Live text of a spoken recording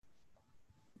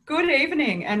Good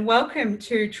evening and welcome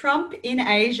to Trump in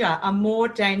Asia, a more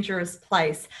dangerous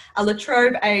place, a La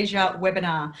Trobe Asia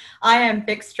webinar. I am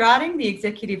Rebecca Strating, the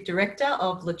Executive Director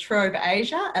of La Trobe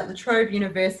Asia at La Trobe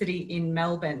University in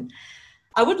Melbourne.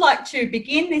 I would like to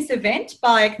begin this event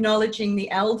by acknowledging the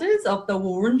elders of the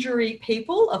Wurundjeri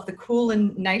people of the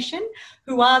Kulin Nation,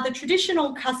 who are the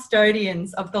traditional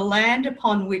custodians of the land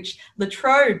upon which La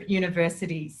Trobe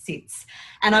University sits.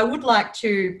 And I would like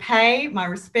to pay my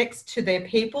respects to their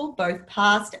people, both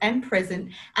past and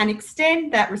present, and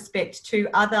extend that respect to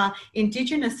other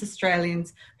Indigenous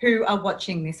Australians who are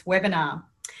watching this webinar.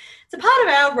 So part of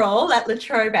our role at La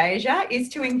Trobe Asia is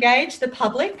to engage the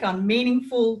public on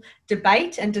meaningful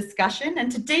debate and discussion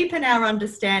and to deepen our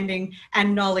understanding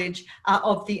and knowledge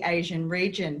of the Asian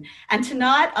region. And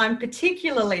tonight I'm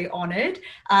particularly honoured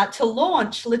to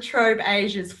launch La Trobe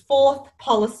Asia's fourth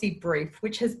policy brief,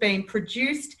 which has been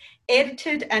produced,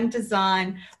 edited and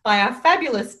designed by our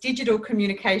fabulous digital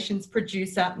communications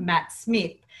producer, Matt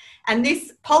Smith. And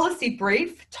this policy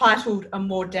brief, titled A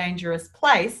More Dangerous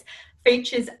Place,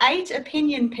 features 8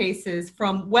 opinion pieces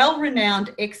from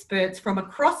well-renowned experts from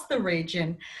across the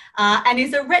region and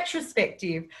is a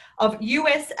retrospective of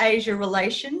US-Asia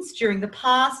relations during the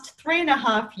past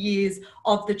 3.5 years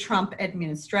of the Trump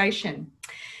administration.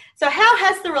 So how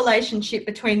has the relationship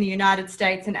between the United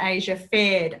States and Asia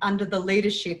fared under the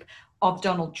leadership of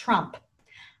Donald Trump?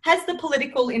 Has the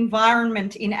political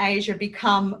environment in Asia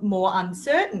become more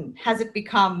uncertain? Has it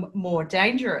become more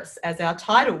dangerous, as our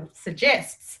title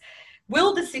suggests?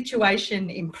 Will the situation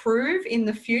improve in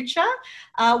the future?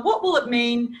 What will it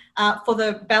mean for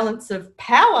the balance of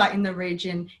power in the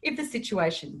region if the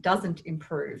situation doesn't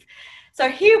improve? So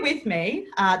here with me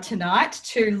tonight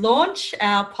to launch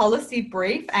our policy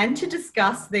brief and to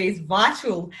discuss these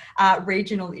vital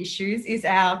regional issues is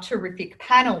our terrific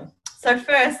panel. So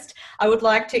first, I would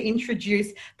like to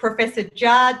introduce Professor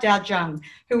Zha Daojiong,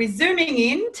 who is zooming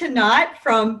in tonight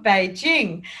from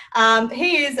Beijing.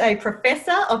 He is a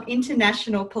Professor of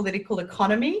International Political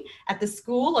Economy at the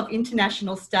School of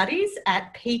International Studies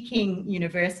at Peking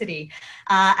University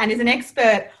and is an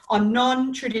expert on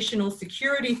non-traditional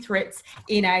security threats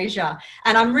in Asia.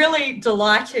 And I'm really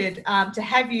delighted to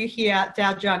have you here,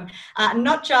 Daojiong,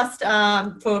 not just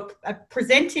for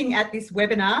presenting at this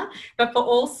webinar, but for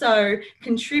also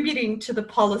contributing to the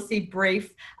policy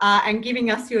brief and giving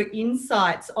us your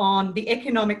insights on the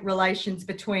economic relations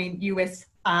between US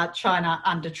China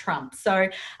under Trump. So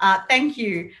thank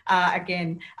you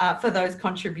again for those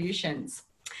contributions.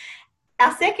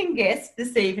 Our second guest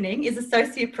this evening is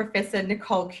Associate Professor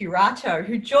Nicole Curato,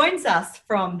 who joins us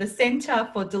from the Centre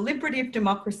for Deliberative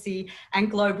Democracy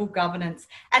and Global Governance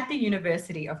at the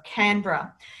University of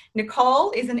Canberra.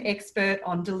 Nicole is an expert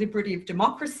on deliberative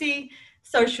democracy,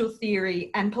 social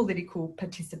theory and political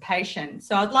participation.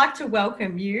 So I'd like to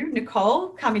welcome you, Nicole,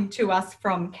 coming to us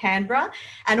from Canberra,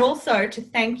 and also to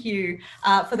thank you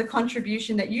for the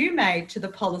contribution that you made to the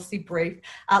policy brief,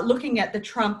 looking at the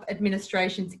Trump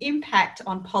administration's impact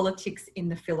on politics in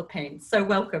the Philippines. So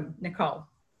welcome, Nicole.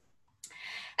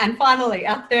 And finally,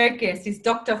 our third guest is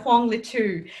Dr. Huong Le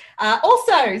Thu,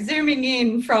 also zooming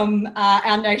in from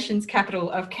our nation's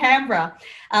capital of Canberra.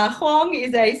 Huong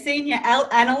is a senior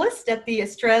analyst at the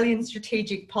Australian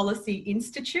Strategic Policy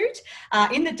Institute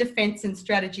in the Defence and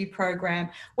Strategy program,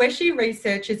 where she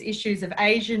researches issues of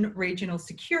Asian regional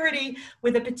security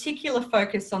with a particular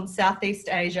focus on Southeast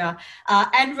Asia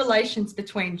and relations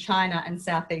between China and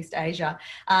Southeast Asia.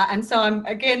 And so I'm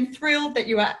again thrilled that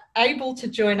you are able to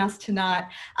join us tonight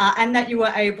and that you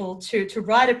were able to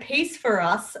write a piece for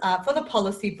us for the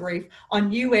policy brief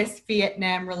on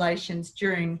US-Vietnam relations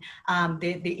during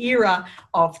the era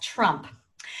of Trump.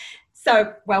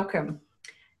 So welcome.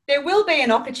 There will be an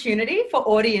opportunity for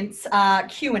audience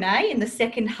Q&A in the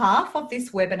second half of this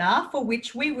webinar, for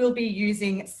which we will be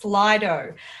using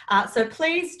Slido. So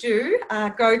please do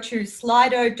go to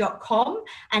slido.com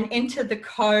and enter the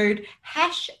code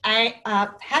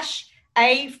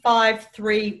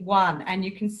A531, and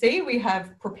you can see we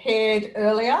have prepared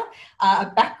earlier a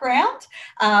background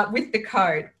with the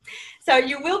code. So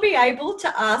you will be able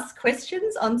to ask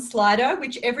questions on Slido,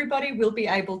 which everybody will be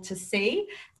able to see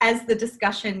as the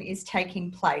discussion is taking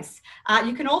place.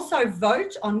 You can also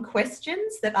vote on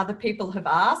questions that other people have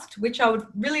asked, which I would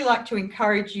really like to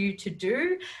encourage you to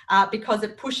do because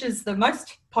it pushes the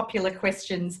most popular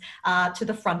questions to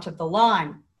the front of the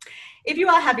line. If you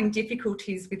are having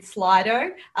difficulties with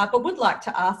Slido but would like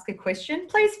to ask a question,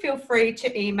 please feel free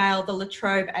to email the La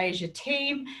Trobe Asia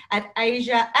team at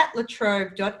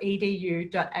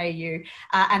asia@latrobe.edu.au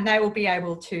and they will be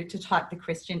able to type the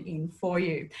question in for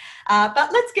you.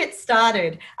 But let's get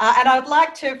started. And I'd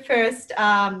like to first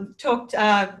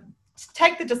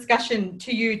take the discussion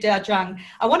to you, Daojiong.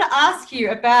 I want to ask you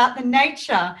about the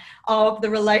nature of the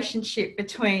relationship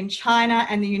between China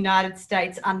and the United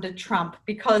States under Trump,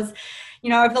 because,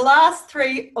 you know, over the last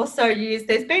 3 or so years,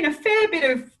 there's been a fair bit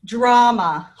of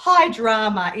drama, high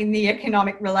drama in the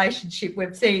economic relationship.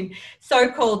 We've seen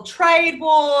so-called trade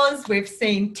wars, we've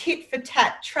seen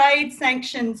tit-for-tat trade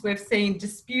sanctions, we've seen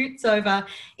disputes over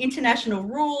international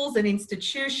rules and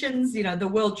institutions, you know, the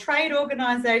World Trade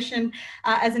Organization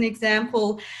as an example.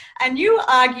 And you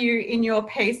argue in your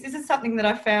piece, this is something that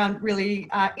I found really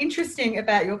interesting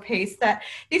about your piece, that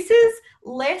this is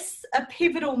less a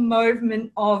pivotal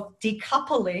movement of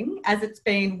decoupling, as it's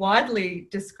been widely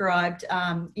described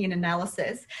in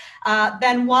analysis,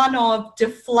 than one of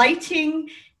deflating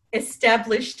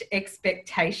established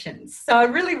expectations. So I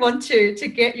really want to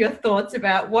get your thoughts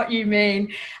about what you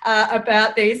mean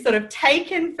about these sort of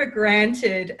taken for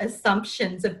granted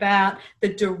assumptions about the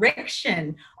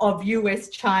direction of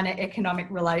US-China economic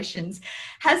relations.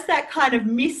 Has that kind of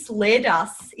misled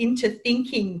us into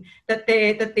thinking that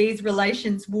these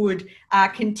relations would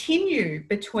continue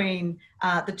between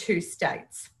the two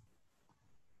states?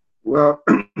 Well,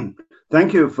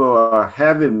 thank you for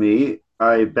having me.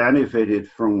 I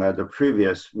benefited from the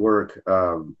previous work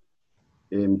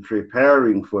in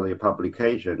preparing for the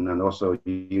publication, and also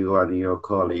you and your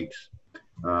colleagues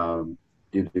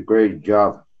did a great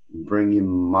job bringing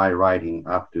my writing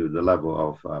up to the level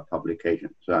of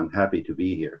publication. So I'm happy to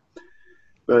be here.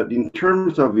 But in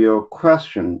terms of your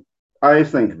question, I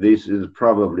think this is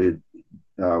probably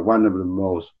one of the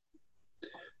most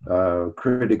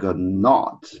critical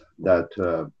knots that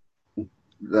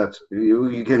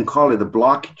you can call it a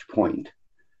blockage point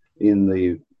in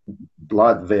the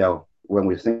blood veil when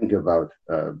we think about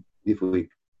if we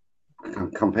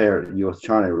compare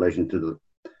U.S.-China relation to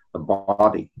the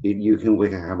body. We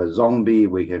can have a zombie,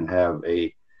 we can have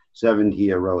a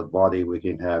 70-year-old body, we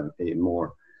can have a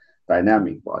more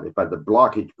dynamic body. But the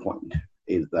blockage point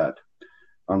is that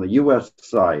on the U.S.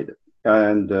 side,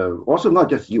 and also not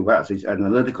just U.S., it's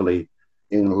analytically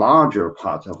in larger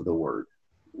parts of the world,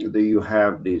 you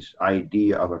have this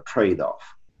idea of a trade-off.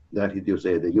 That is to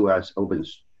say, the U.S.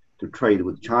 opens to trade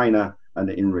with China, and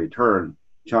in return,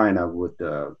 China would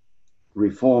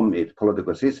reform its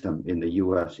political system in the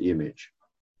U.S. image.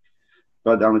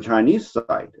 But on the Chinese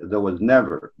side, there was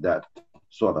never that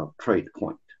sort of trade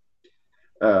point.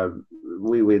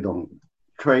 We don't,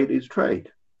 trade is trade.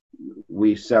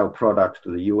 We sell products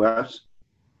to the U.S.,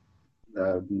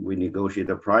 we negotiate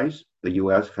a price. The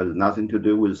U.S. has nothing to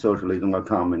do with socialism or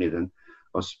communism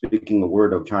or speaking a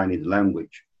word of Chinese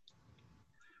language.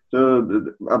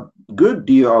 So a good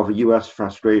deal of U.S.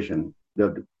 frustration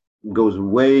that goes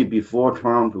way before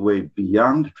Trump, way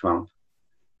beyond Trump,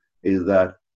 is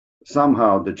that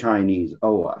somehow the Chinese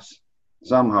owe us.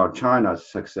 Somehow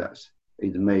China's success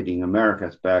is made in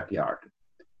America's backyard.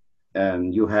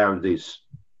 And you have this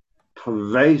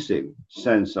pervasive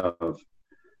sense of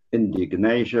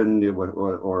indignation,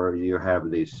 or you have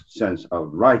this sense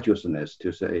of righteousness to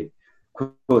say,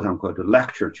 quote unquote, to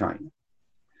lecture China.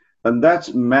 And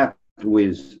that's met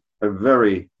with a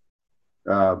very,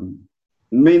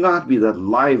 may not be that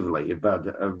lively, but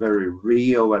a very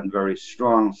real and very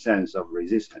strong sense of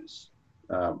resistance.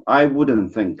 I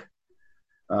wouldn't think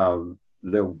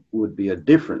there would be a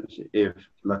difference if,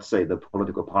 let's say, the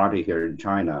political party here in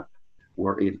China,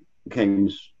 where it came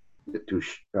to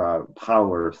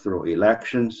power through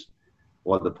elections,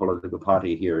 or the political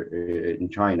party here in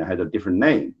China had a different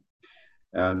name.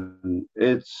 And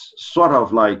it's sort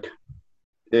of like,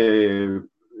 we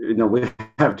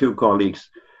have 2 colleagues,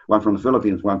 one from the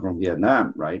Philippines, one from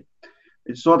Vietnam, right?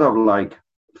 It's sort of like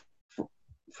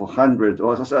for hundreds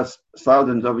or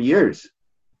thousands of years,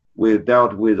 we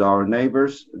dealt with our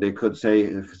neighbors. They could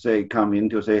say come in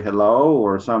to say hello,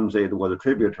 or some say it was a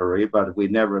tributary, but we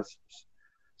never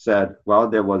said, well,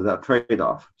 there was a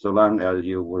trade-off. So long as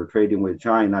you were trading with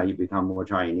China, you become more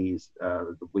Chinese.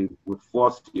 We would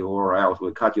force you, or else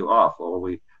we cut you off, or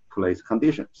we place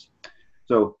conditions.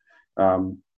 So,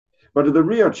 but the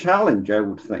real challenge, I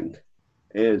would think,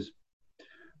 is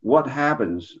what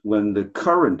happens when the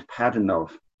current pattern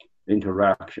of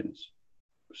interactions,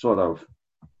 sort of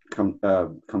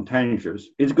contentious,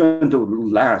 is going to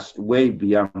last way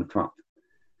beyond Trump.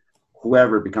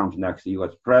 Whoever becomes next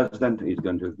U.S. president is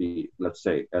going to be, let's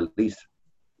say, at least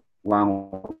one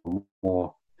or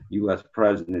more US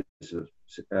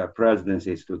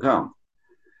presidencies to come.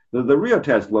 The real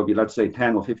test will be, let's say,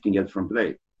 10 or 15 years from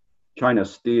today. China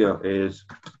still is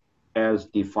as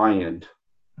defiant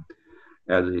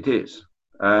as it is.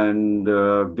 And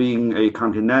being a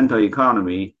continental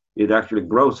economy, it actually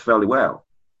grows fairly well.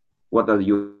 What does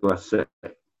the US say?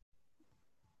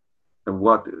 And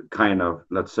what kind of,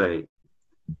 let's say,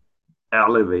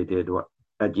 elevated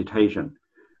agitation,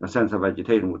 a sense of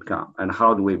agitation would come? And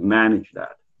how do we manage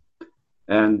that?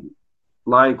 And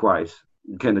likewise,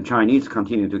 can the Chinese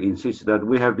continue to insist that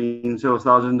we have been so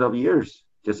thousands of years,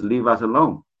 just leave us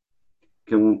alone?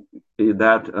 Is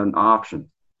that an option?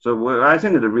 So I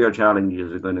think the real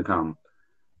challenges are going to come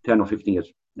 10 or 15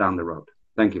 years down the road.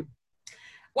 Thank you.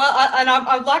 Well,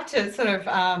 I'd like to sort of,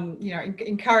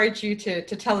 encourage you to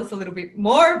tell us a little bit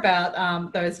more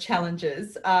about those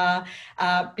challenges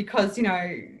because,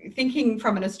 thinking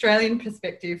from an Australian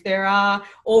perspective, there are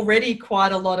already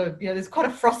quite a lot of, there's quite a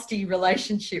frosty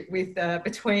relationship with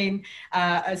between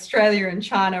Australia and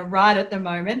China right at the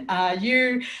moment.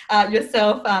 You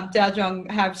yourself, Daojiong,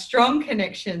 have strong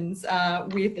connections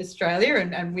with Australia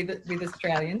and with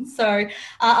Australians. So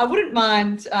I wouldn't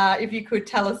mind if you could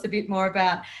tell us a bit more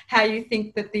about how you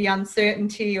think that the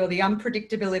uncertainty or the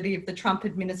unpredictability of the Trump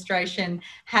administration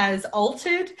has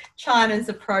altered China's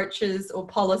approaches or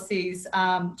policies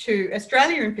to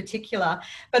Australia in particular,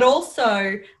 but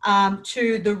also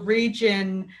to the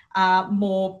region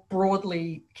more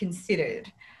broadly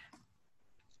considered.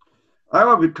 I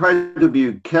will be trying to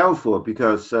be careful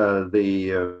because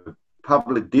the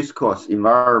public discourse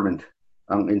environment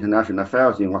on international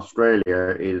affairs in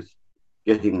Australia is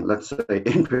getting, let's say,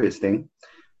 interesting.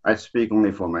 I speak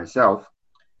only for myself.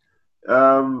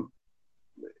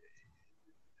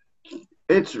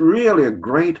 It's really a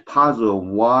great puzzle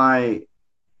why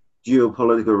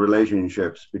geopolitical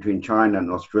relationships between China and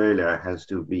Australia has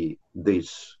to be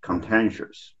this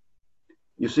contentious.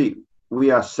 You see,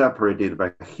 we are separated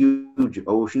by huge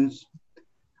oceans,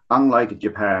 unlike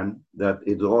Japan, that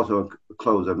is also a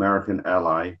close American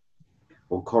ally,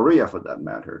 or Korea for that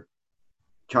matter.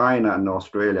 China and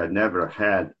Australia never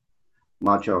had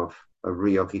much of a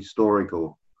real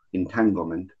historical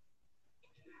entanglement.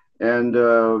 And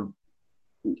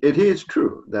it is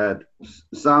true that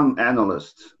some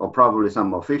analysts, or probably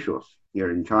some officials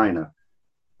here in China,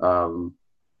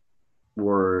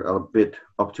 were a bit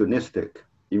opportunistic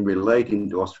in relating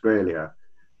to Australia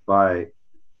by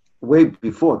way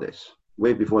before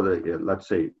the, let's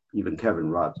say, even Kevin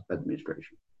Rudd's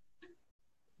administration.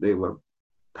 They were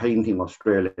painting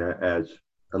Australia as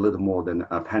a little more than an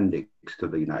appendix to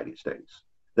the United States.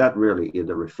 That really is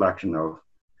a reflection of,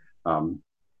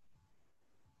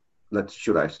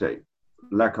 should I say,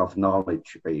 lack of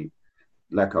knowledge, a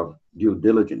lack of due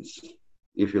diligence.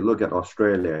 If you look at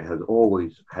Australia, it has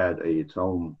always had its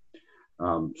own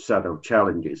set of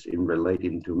challenges in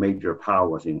relating to major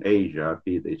powers in Asia,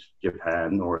 be this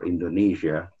Japan or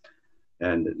Indonesia,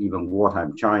 and even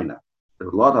wartime China.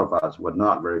 A lot of us were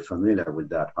not very familiar with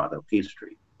that part of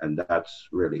history, and that's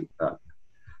really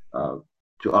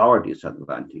to our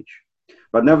disadvantage.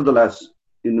 But nevertheless,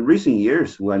 in recent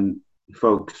years, when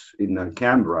folks in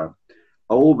Canberra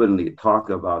openly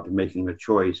talk about making a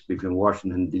choice between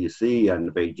Washington, D.C.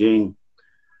 and Beijing,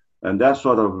 and that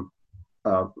sort of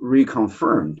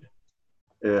reconfirmed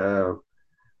a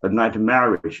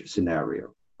nightmarish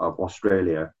scenario of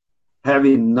Australia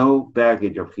having no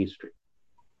baggage of history.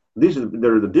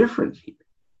 There is a difference here.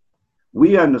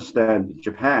 We understand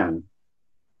Japan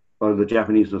or the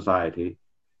Japanese society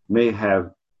may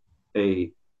have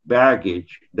a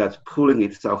baggage that's pulling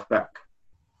itself back.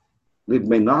 It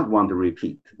may not want to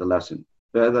repeat the lesson,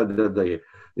 the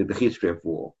history of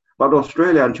war. But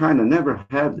Australia and China never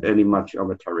had any much of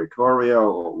a territorial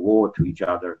or war to each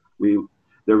other.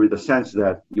 There is a sense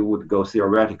that you would go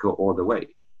theoretical all the way.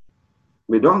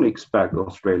 We don't expect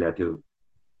Australia to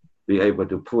be able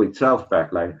to pull itself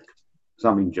back like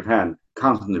some in Japan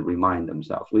constantly remind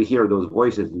themselves. We hear those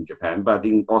voices in Japan, but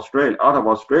in Australia, out of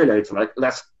Australia, it's like,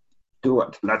 let's do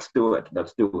it.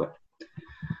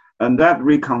 And that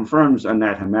reconfirms a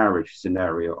net marriage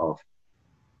scenario of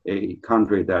a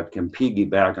country that can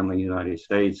piggyback on the United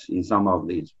States in some of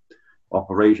these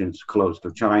operations close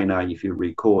to China, if you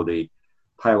recall the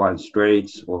Taiwan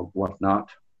Straits or whatnot.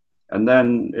 And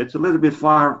then it's a little bit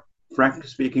far, frankly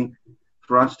speaking,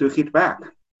 for us to hit back.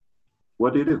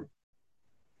 What do you do?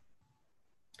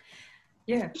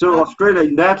 Yeah. So Australia,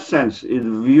 in that sense, is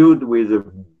viewed with a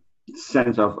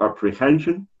sense of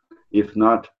apprehension, if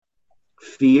not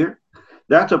fear.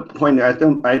 That's a point I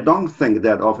don't think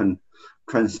that often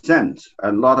transcends.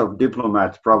 A lot of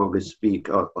diplomats probably speak,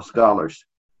 or scholars,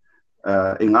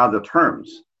 in other terms.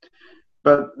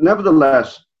 But nevertheless,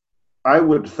 I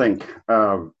would think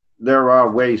there are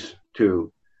ways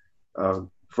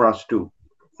for us to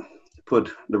put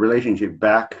the relationship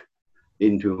back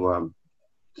into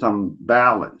some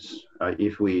balance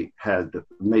if we had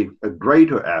made a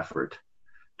greater effort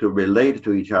to relate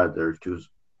to each other, to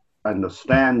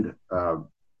understand,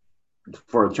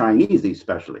 for Chinese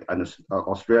especially,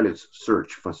 Australia's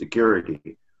search for security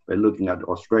by looking at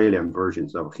Australian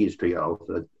versions of history of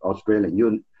the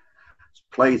Australian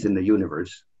place in the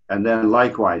universe. And then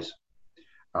likewise,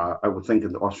 I would think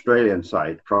the Australian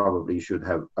side probably should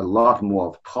have a lot more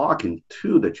of talking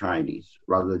to the Chinese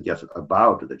rather than just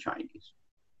about the Chinese.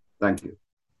 Thank you.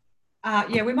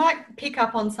 Yeah, we might pick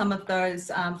up on some of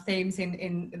those themes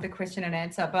in the question and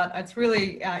answer, but it's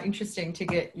really interesting to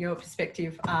get your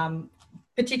perspective,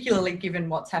 particularly given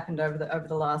what's happened over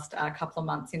the last couple of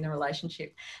months in the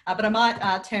relationship. But I might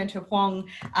turn to Huong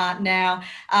now.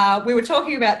 We were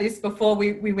talking about this before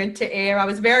we went to air. I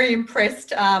was very impressed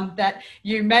that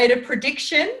you made a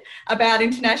prediction about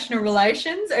international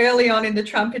relations early on in the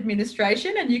Trump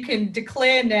administration, and you can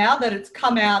declare now that it's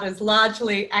come out as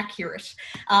largely accurate.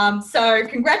 So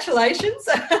congratulations.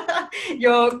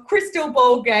 Your crystal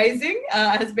ball gazing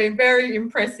has been very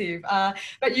impressive.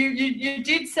 But you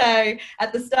did say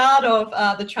at the start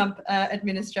of the Trump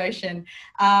administration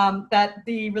that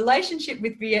the relationship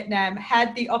with Vietnam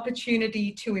had the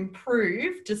opportunity to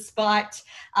improve despite,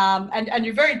 and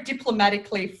you very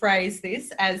diplomatically phrased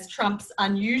this as Trump's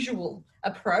unusual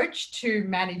approach to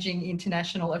managing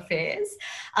international affairs,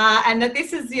 and that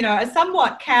this is, a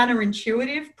somewhat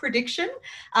counterintuitive prediction,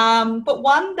 but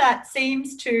one that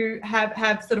seems to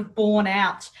have sort of borne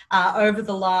out over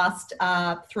the last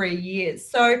 3 years.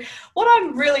 So what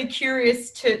I'm really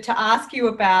curious to ask you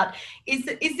about is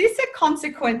this a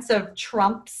consequence of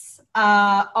Trump's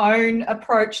own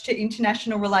approach to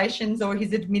international relations or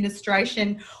his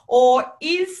administration, or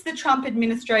is the Trump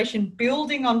administration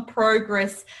building on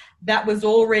progress that was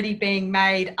already being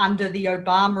made under the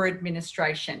Obama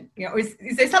administration?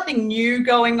 Is there something new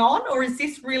going on, or is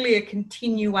this really a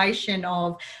continuation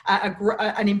of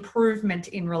an improvement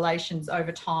in relations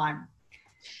over time?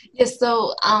 Yes,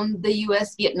 so the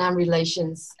US-Vietnam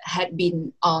relations had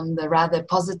been on the rather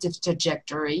positive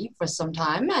trajectory for some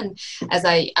time. And as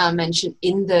I mentioned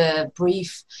in the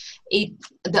brief,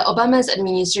 the Obama's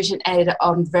administration ended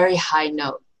on very high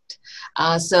note.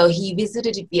 So he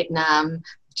visited Vietnam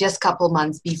just a couple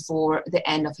months before the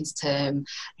end of his term.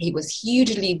 He was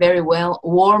hugely, very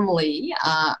warmly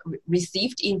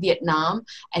received in Vietnam,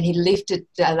 and he lifted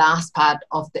the last part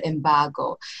of the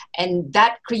embargo. And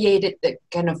that created the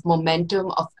kind of momentum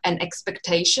of and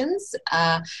expectations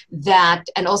that,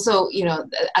 and also,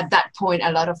 at that point,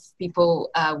 a lot of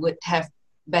people would have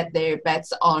bet their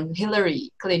bets on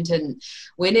Hillary Clinton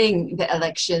winning the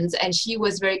elections, and she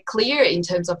was very clear in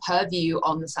terms of her view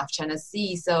on the South China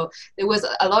Sea. So there was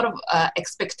a lot of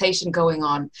expectation going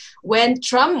on. When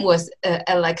Trump was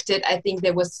elected, I think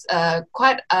there was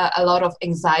quite a lot of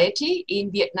anxiety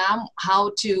in Vietnam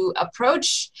how to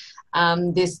approach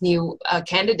this new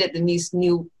candidate and this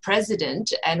new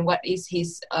president, and what is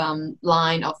his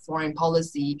line of foreign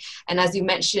policy. And as you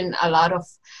mentioned, a lot of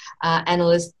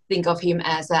analysts think of him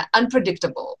as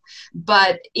unpredictable.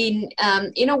 But in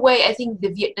a way, I think the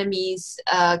Vietnamese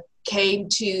came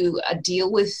to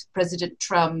deal with President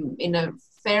Trump in a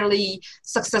fairly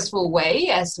successful way,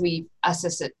 as we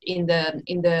assess it in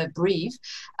the brief,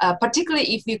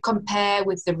 particularly if you compare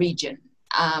with the region.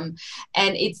 And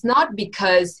it's not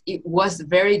because it was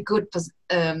very good.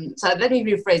 So let me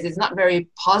rephrase. It's not very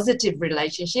positive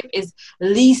relationship. It's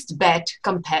least bad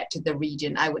compared to the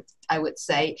region. I would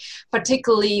say,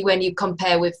 particularly when you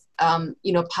compare with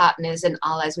partners and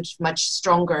allies with much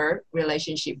stronger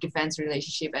relationship, defense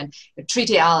relationship, and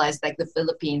treaty allies like the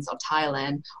Philippines or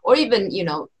Thailand, or even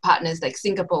partners like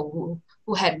Singapore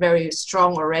who had very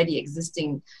strong already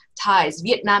existing ties.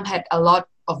 Vietnam had a lot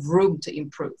of room to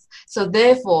improve. So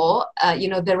therefore,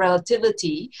 the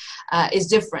relativity is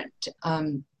different.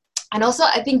 And also,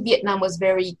 I think Vietnam was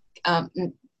very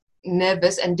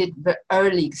nervous and did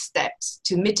early steps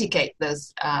to mitigate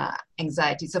this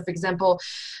anxiety. So, for example,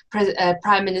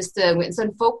 Prime Minister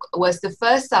Nguyen Phuc was the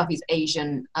first Southeast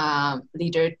Asian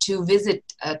leader to visit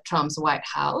Trump's White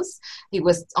House. He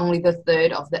was only the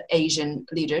third of the Asian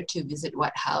leader to visit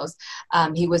White House.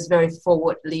 He was very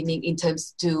forward-leaning in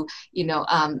terms to,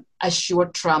 assure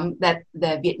Trump that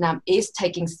Vietnam is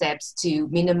taking steps to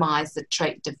minimize the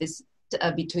trade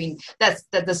between, that's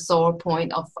the sore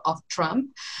point of Trump.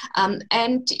 And,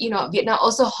 Vietnam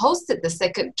also hosted the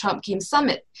second Trump-Kim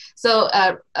summit. So,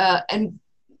 and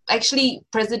actually,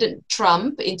 President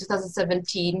Trump in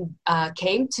 2017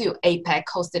 came to APEC,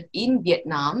 hosted in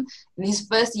Vietnam in his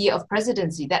first year of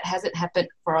presidency. That hasn't happened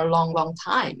for a long, long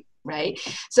time, right?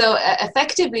 So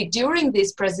effectively, during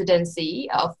this presidency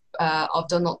of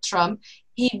Donald Trump,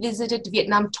 he visited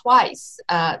Vietnam twice.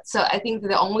 So I think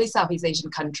the only Southeast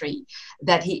Asian country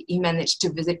that he managed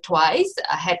to visit twice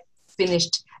had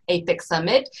finished APEC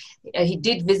summit. He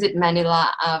did visit Manila,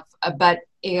 but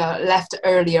left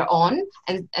earlier on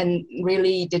and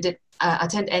really didn't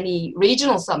attend any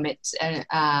regional summits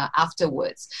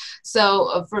afterwards.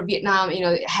 So for Vietnam,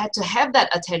 had to have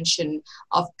that attention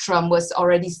of Trump was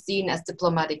already seen as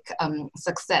diplomatic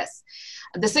success.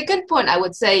 The second point I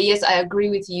would say, yes, I agree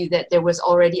with you that there was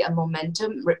already a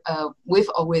momentum with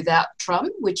or without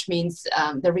Trump, which means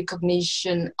the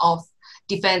recognition of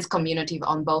defense community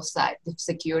on both sides, the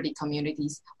security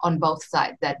communities on both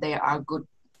sides, that they are good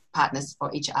partners for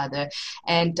each other.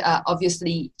 And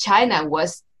obviously, China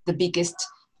was the biggest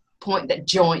point that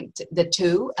joined the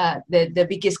two. The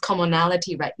biggest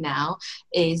commonality right now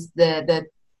is the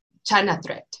China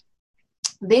threat.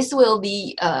 This will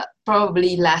be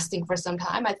probably lasting for some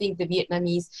time. I think the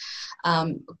Vietnamese,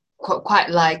 quite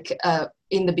like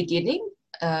in the beginning,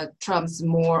 Trump's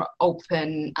more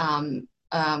open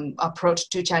approach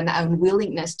to China and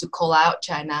willingness to call out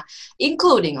China,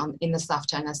 including in the South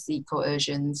China Sea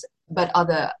coercions, but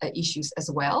other issues as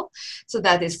well. So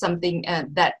that is something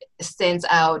that stands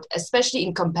out, especially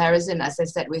in comparison, as I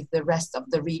said, with the rest of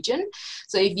the region.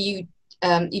 So if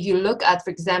you look at, for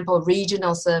example,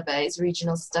 regional surveys,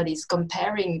 regional studies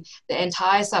comparing the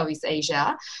entire Southeast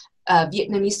Asia,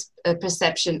 Vietnamese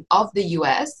perception of the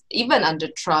US, even under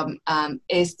Trump,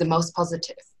 is the most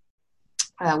positive.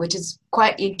 Which is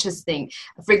quite interesting.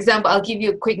 For example, I'll give you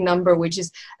a quick number, which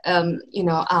is,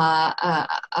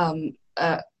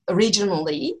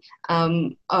 regionally,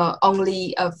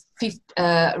 only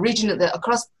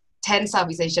across 10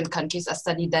 Southeast Asian countries, a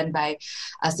study done by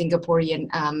a Singaporean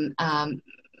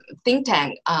think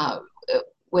tank,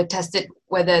 were tested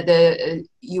whether the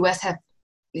US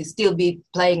still be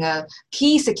playing a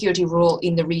key security role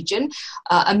in the region.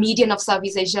 A median of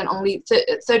Southeast Asian, only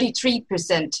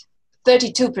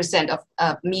 32%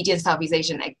 of median Southeast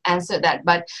Asian answered that,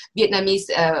 but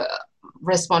Vietnamese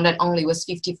responded only was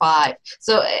 55.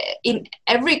 So in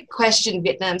every question,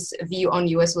 Vietnam's view on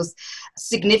US was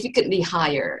significantly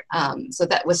higher. So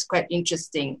that was quite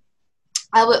interesting.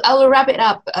 I will wrap it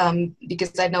up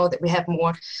because I know that we have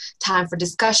more time for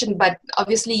discussion, but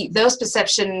obviously those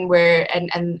perception were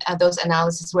and those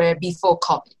analyses were before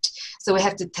COVID. So we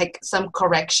have to take some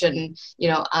correction,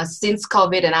 since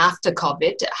COVID and after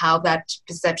COVID, how that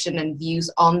perception and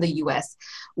views on the US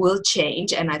will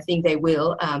change. And I think they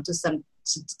will to some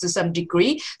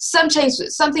degree. Some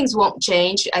things won't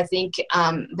change. I think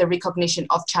the recognition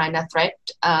of China threat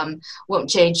won't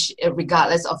change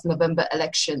regardless of November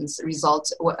elections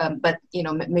results, but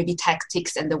maybe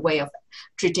tactics and the way of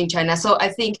treating China. So I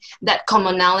think that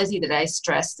commonality that I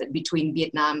stressed between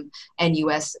Vietnam and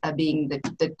US being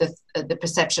the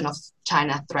perception of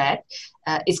China threat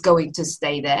is going to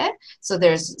stay there. So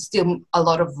there's still a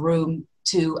lot of room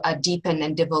to deepen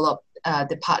and develop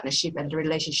the partnership and the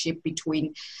relationship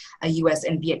between US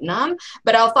and Vietnam.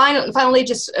 But I'll finally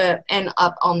just end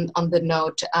up on the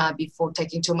note before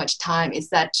taking too much time, is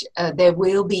that there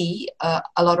will be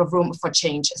a lot of room for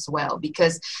change as well,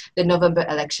 because the November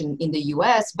election in the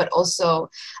US, but also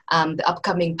the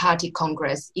upcoming party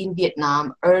congress in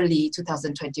Vietnam early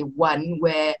 2021,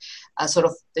 where sort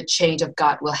of the change of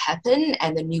guard will happen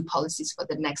and the new policies for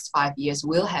the next 5 years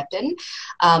will happen.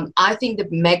 I think the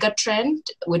mega trend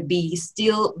would be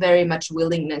still very much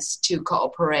willingness to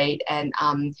cooperate and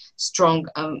strong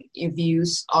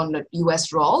views on the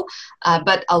US role,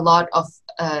 but a lot of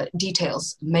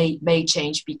details may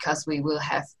change because we will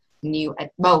have new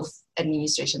at both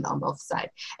administrations on both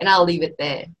sides. And I'll leave it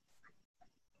there.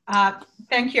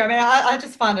 Thank you. I mean, I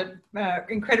just find it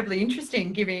incredibly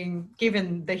interesting,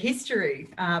 given the history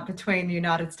between the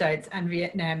United States and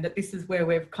Vietnam, that this is where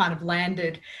we've kind of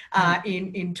landed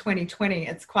in 2020.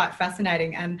 It's quite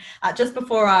fascinating. And just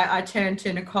before I turn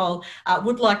to Nicole,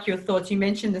 would like your thoughts. You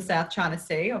mentioned the South China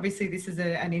Sea. Obviously, this is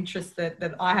an interest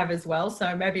that I have as well.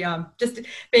 So maybe I'm just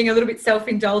being a little bit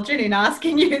self-indulgent in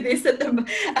asking you this at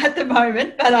the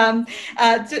moment. But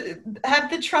have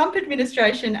the Trump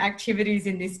administration activities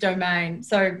in this domain.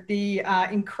 So the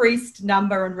increased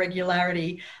number and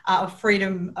regularity of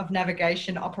freedom of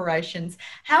navigation operations.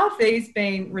 How have these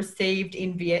been received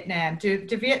in Vietnam? Do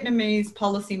Vietnamese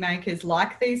policymakers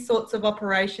like these sorts of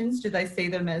operations? Do they see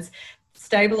them as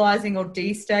stabilising or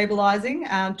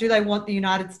destabilising? Do they want the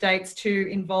United States to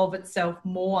involve itself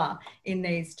more in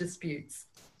these disputes?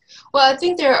 Well, I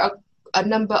think there are a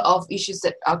number of issues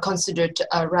that are considered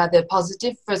rather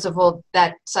positive. First of all,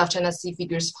 that South China Sea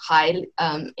figures high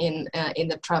in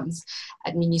the Trump's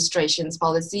administration's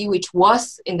policy, which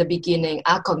was in the beginning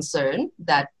a concern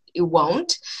that it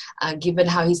won't, given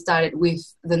how he started with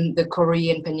the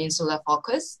Korean Peninsula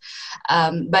focus.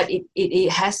 But it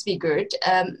has figured.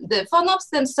 The FONOPs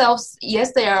themselves,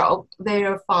 yes, they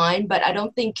are fine, but I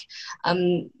don't think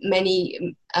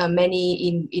many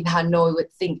in Hanoi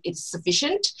would think it's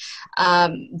sufficient.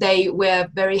 They were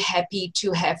very happy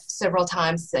to have several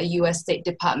times the U.S. State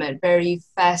Department very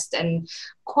fast and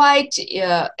quite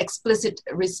explicit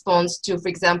response to, for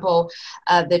example,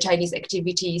 the Chinese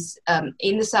activities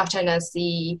in the South China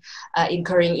Sea,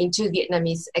 incurring into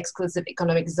Vietnamese exclusive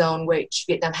economic zone, which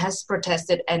Vietnam has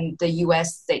protested, and the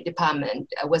U.S. State Department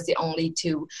was the only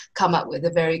to come up with a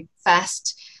very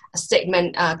fast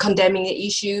statement condemning the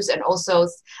issues, and also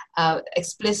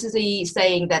explicitly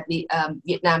saying that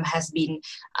Vietnam has been,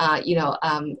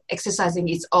 exercising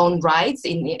its own rights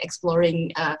in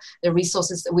exploring the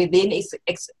resources within its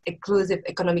exclusive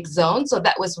economic zone. So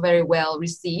that was very well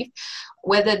received.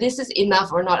 Whether this is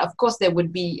enough or not, of course, there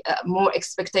would be more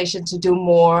expectation to do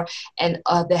more. And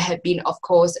there have been, of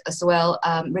course, as well,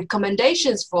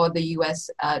 recommendations for the U.S.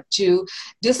 To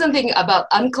do something about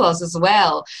UNCLOS as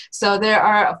well. So there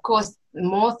are, of course,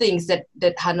 more things that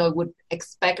Hanoi would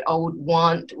expect or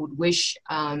would wish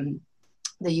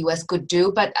the U.S. could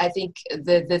do. But I think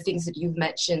the things that you've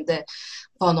mentioned, the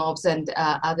FONOPs and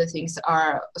other things,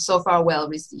 are so far well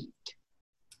received.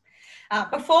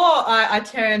 Before I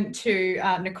turn to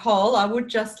Nicole, I would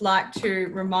just like to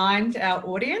remind our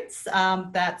audience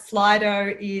that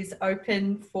Slido is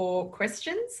open for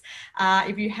questions.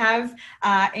 If you have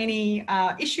any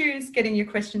issues getting your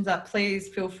questions up, please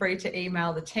feel free to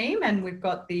email the team, and we've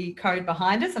got the code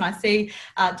behind us. And I see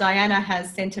Diana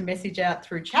has sent a message out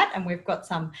through chat, and we've got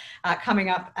some coming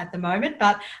up at the moment.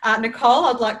 But Nicole,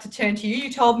 I'd like to turn to you.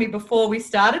 You told me before we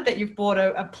started that you've bought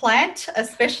a plant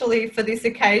especially for this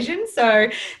occasion. So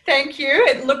thank you.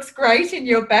 It looks great in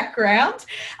your background.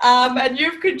 And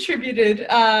you've contributed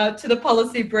to the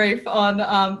policy brief on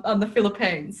the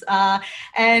Philippines.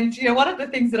 And, one of the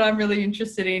things that I'm really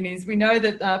interested in is we know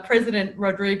that President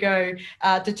Rodrigo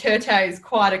Duterte is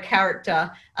quite a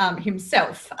character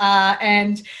himself,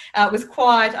 and was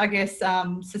quite, I guess,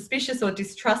 suspicious or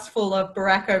distrustful of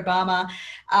Barack Obama.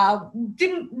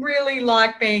 Didn't really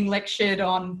like being lectured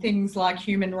on things like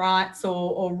human rights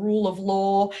or rule of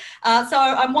law. So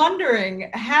I'm wondering,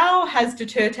 how has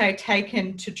Duterte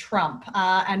taken to Trump,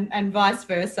 and vice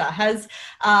versa? Has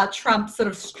Trump's sort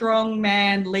of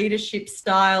strongman leadership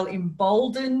style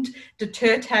emboldened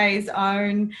Duterte's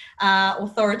own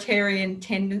authoritarian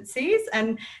tendencies?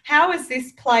 And how has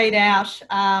this played out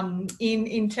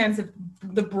in terms of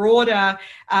the broader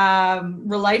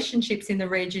relationships in the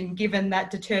region, given that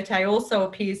Duterte also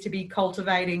appears to be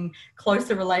cultivating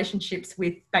closer relationships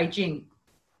with Beijing?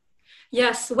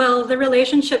 Yes, well, the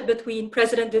relationship between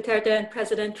President Duterte and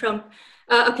President Trump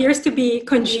appears to be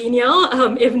congenial,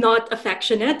 if not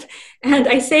affectionate. And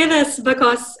I say this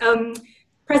because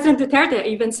President Duterte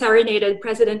even serenaded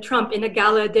President Trump in a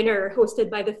gala dinner hosted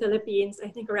by the Philippines, I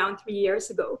think around 3 years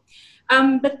ago.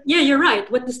 But yeah, you're right.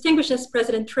 What distinguishes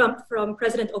President Trump from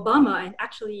President Obama and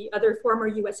actually other former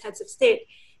US heads of state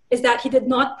is that he did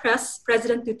not press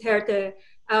President Duterte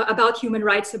about human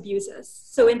rights abuses.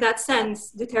 So in that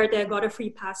sense, Duterte got a free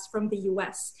pass from the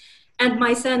US. And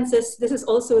my sense is this is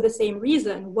also the same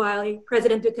reason why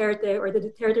President Duterte or the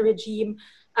Duterte regime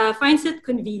finds it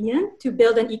convenient to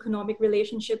build an economic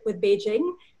relationship with Beijing,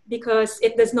 because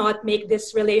it does not make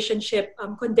this relationship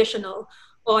conditional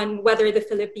on whether the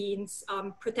Philippines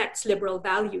protects liberal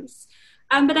values.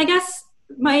 But I guess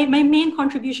my main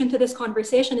contribution to this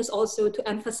conversation is also to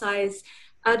emphasize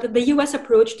that the US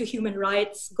approach to human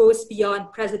rights goes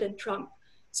beyond President Trump.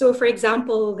 So, for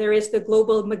example, there is the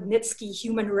Global Magnitsky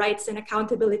Human Rights and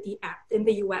Accountability Act in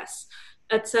the US.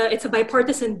 It's a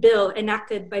bipartisan bill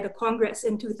enacted by the Congress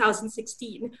in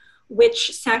 2016,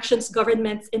 which sanctions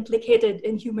governments implicated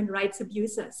in human rights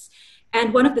abuses.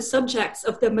 And one of the subjects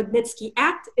of the Magnitsky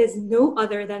Act is no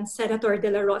other than Senator De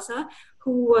La Rosa,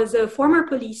 who was a former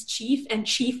police chief and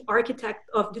chief architect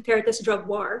of Duterte's drug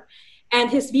war. And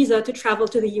his visa to travel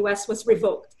to the US was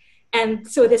revoked. And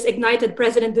so this ignited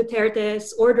President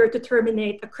Duterte's order to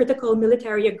terminate a critical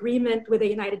military agreement with the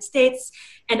United States.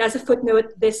 And as a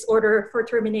footnote, this order for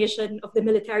termination of the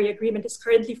military agreement is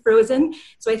currently frozen.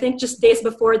 So I think just days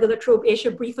before the Trobe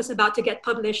Asia Brief was about to get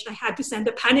published, I had to send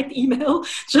a panicked email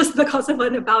just because of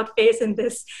an about face in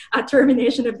this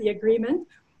termination of the agreement.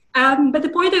 But the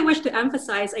point I wish to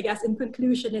emphasize, I guess, in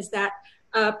conclusion, is that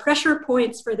pressure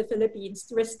points for the Philippines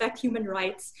to respect human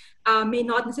rights may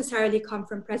not necessarily come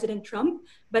from President Trump,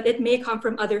 but it may come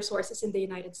from other sources in the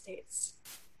United States.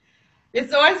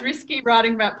 It's always risky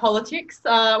writing about politics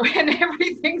when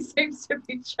everything seems to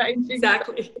be changing.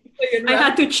 Exactly. I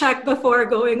had to check before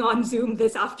going on Zoom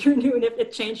this afternoon if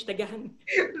it changed again.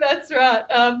 That's right.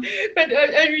 But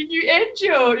you end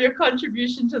your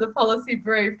contribution to the policy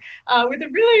brief with a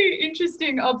really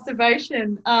interesting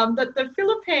observation that the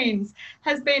Philippines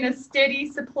has been a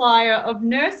steady supplier of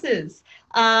nurses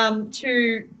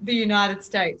to the United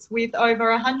States, with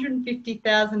over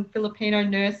 150,000 Filipino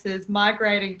nurses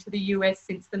migrating to the US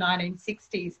since the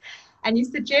 1960s. And you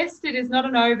suggest it is not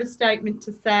an overstatement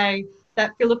to say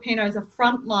that Filipinos are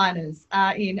frontliners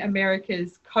in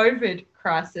America's COVID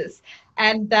crisis,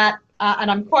 and that,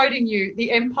 and I'm quoting you,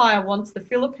 the empire wants the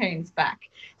Philippines back.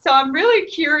 So I'm really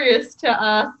curious to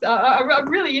ask, I'm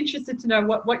really interested to know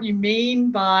what you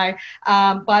mean by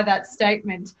that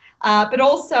statement, but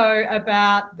also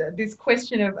about this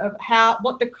question of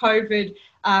what the COVID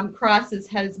crisis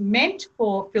has meant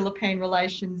for Philippine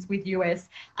relations with US,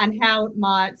 and how it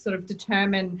might sort of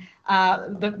determine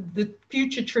the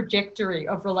future trajectory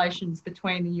of relations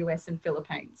between the US and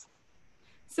Philippines.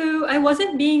 So I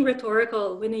wasn't being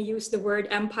rhetorical when I used the word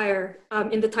empire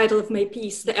in the title of my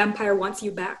piece, The Empire Wants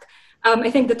You Back.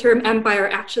 I think the term empire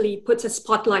actually puts a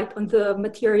spotlight on the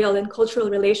material and cultural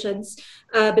relations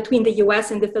between the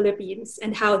US and the Philippines,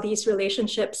 and how these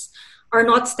relationships are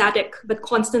not static, but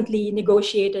constantly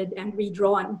negotiated and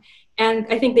redrawn. And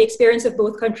I think the experience of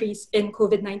both countries in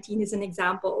COVID-19 is an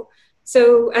example.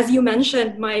 So as you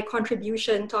mentioned, my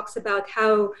contribution talks about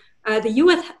how the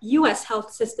US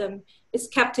health system is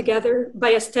kept together by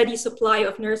a steady supply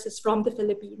of nurses from the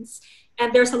Philippines.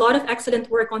 And there's a lot of excellent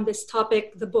work on this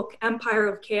topic. The book Empire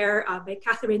of Care by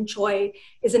Catherine Choi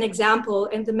is an example.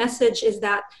 And the message is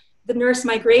that the nurse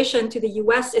migration to the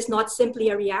US is not simply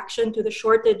a reaction to the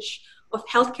shortage of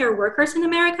healthcare workers in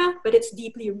America, but it's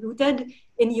deeply rooted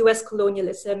in US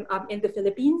colonialism in the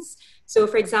Philippines. So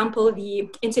for example, the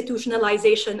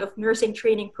institutionalization of nursing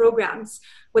training programs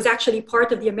was actually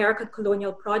part of the American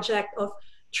colonial project of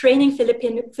training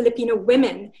Filipino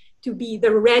women to be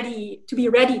ready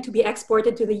to be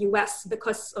exported to the US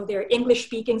because of their English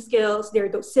speaking skills, their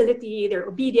docility, their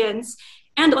obedience.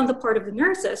 And on the part of the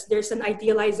nurses, there's an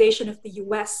idealization of the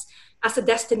US as a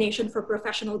destination for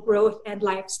professional growth and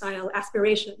lifestyle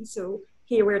aspirations. So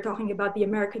here we're talking about the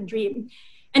American dream.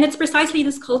 And it's precisely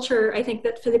this culture, I think,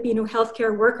 that Filipino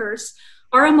healthcare workers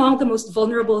are among the most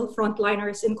vulnerable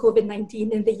frontliners in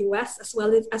COVID-19 in the US, as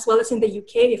well as in the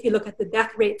UK, if you look at the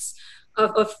death rates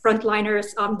of frontliners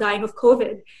dying of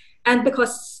COVID. And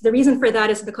because the reason for that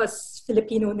is because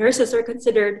Filipino nurses are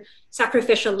considered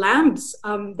sacrificial lambs,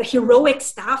 the heroic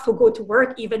staff who go to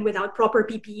work even without proper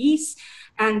PPEs,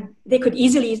 and they could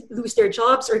easily lose their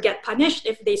jobs or get punished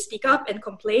if they speak up and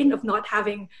complain of not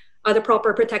having the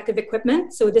proper protective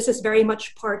equipment. So this is very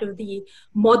much part of the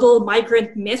model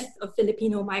migrant myth of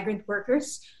Filipino migrant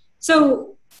workers.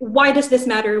 So why does this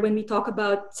matter when we talk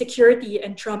about security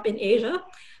and Trump in Asia?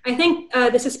 I think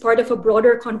this is part of a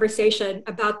broader conversation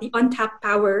about the untapped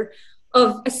power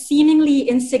of a seemingly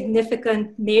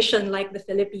insignificant nation like the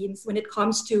Philippines when it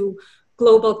comes to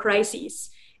global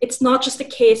crises. It's not just a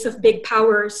case of big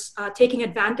powers taking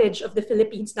advantage of the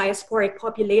Philippines' diasporic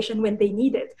population when they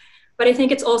need it. But I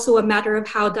think it's also a matter of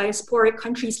how diasporic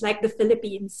countries like the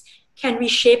Philippines can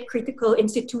reshape critical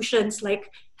institutions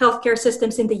like healthcare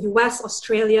systems in the US,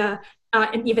 Australia,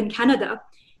 and even Canada.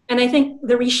 And I think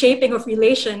the reshaping of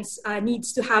relations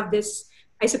needs to have this,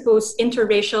 I suppose,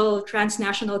 interracial,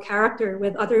 transnational character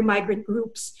with other migrant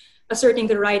groups asserting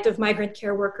the right of migrant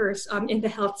care workers in the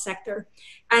health sector.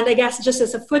 And I guess just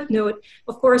as a footnote,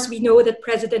 of course, we know that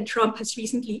President Trump has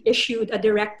recently issued a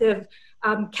directive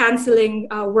canceling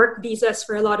work visas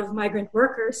for a lot of migrant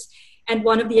workers. And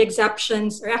one of the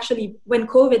exceptions, or actually when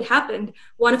COVID happened,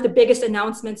 one of the biggest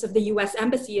announcements of the US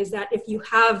Embassy is that if you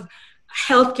have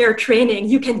healthcare training,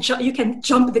 you can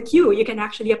jump the queue. You can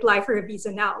actually apply for a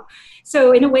visa now.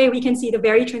 So in a way, we can see the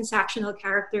very transactional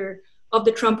character of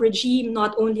the Trump regime,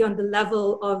 not only on the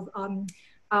level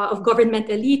of government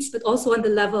elites, but also on the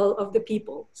level of the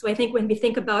people. So I think when we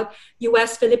think about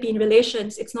US-Philippine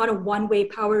relations, it's not a one-way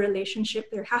power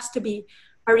relationship. There has to be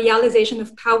a realization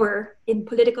of power in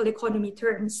political economy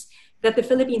terms, that the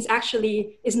Philippines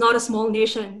actually is not a small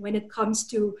nation when it comes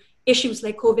to issues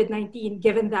like COVID-19,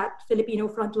 given that Filipino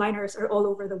frontliners are all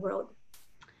over the world.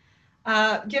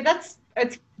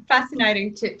 It's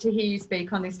fascinating to hear you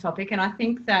speak on this topic, and I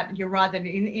think that you're right that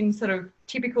in sort of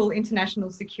typical international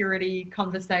security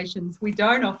conversations, we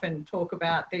don't often talk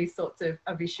about these sorts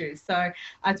of issues. So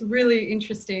it's really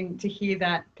interesting to hear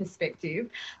that perspective.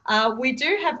 We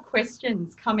do have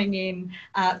questions coming in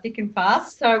thick and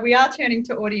fast, so we are turning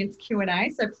to audience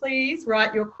Q&A. So please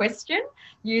write your question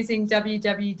using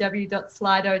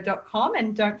www.slido.com,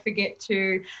 and don't forget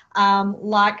to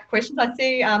like questions. I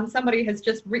see somebody has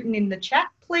just written in the chat.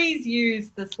 Please use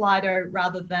the Slido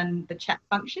rather than the chat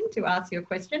function to ask your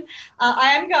question. I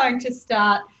am going to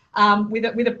start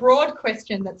with a broad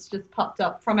question that's just popped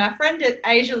up from our friend at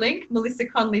Asia Link, Melissa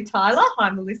Conley-Tyler. Hi,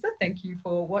 Melissa. Thank you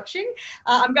for watching.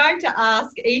 I'm going to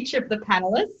ask each of the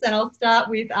panelists, and I'll start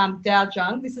with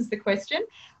Daojiong. This is the question.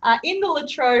 In the La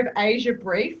Trobe Asia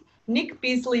Brief, Nick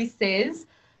Bisley says,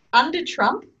 under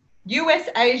Trump,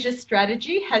 US-Asia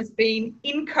strategy has been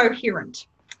incoherent.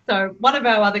 So one of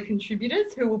our other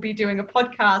contributors, who will be doing a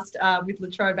podcast with La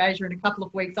Trobe Asia in a couple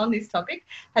of weeks on this topic,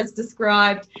 has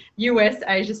described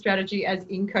US-Asia strategy as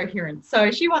incoherent. So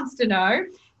she wants to know,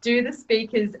 do the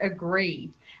speakers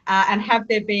agree? And have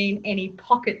there been any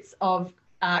pockets of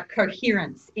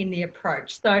coherence in the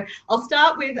approach? So I'll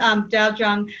start with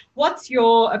Daojiong. What's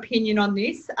your opinion on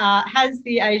this? Has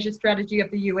the Asia strategy of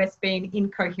the US been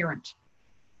incoherent?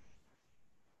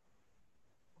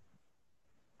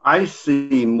 I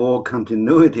see more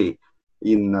continuity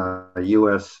in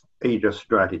U.S.-Asia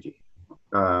strategy.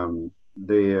 In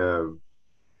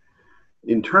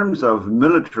terms of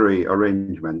military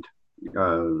arrangement,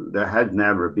 there had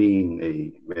never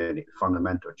been any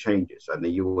fundamental changes, and the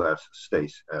U.S.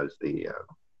 stays as the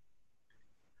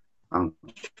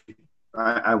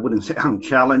I wouldn't say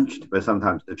unchallenged, but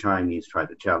sometimes the Chinese try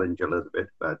to challenge a little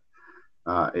bit, but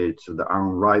it's the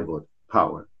unrivaled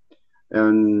power.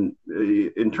 And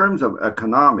in terms of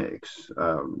economics,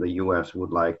 the U.S.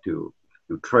 would like to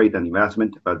trade and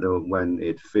investment, but when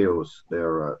it feels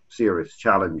there are serious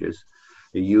challenges,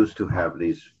 it used to have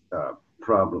these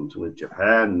problems with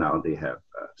Japan. Now they have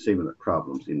similar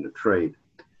problems in the trade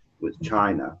with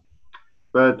China.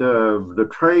 But the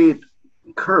trade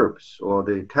curbs or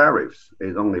the tariffs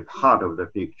is only part of the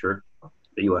picture.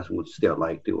 The U.S. would still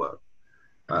like to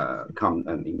come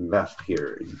and invest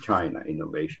here in China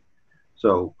innovation.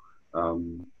 So I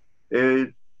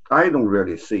don't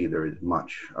really see there is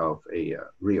much of a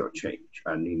real change.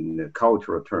 And in the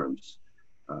cultural terms,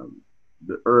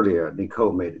 earlier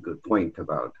Nicole made a good point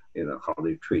about how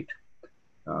they treat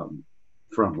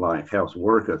frontline health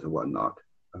workers and whatnot.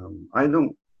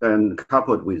 And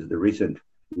coupled with the recent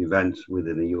events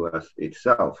within the U.S.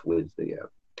 itself, with the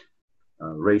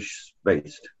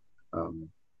race-based,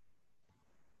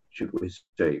 should we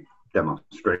say,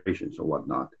 demonstrations or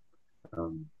whatnot.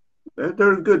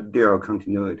 There's a good deal of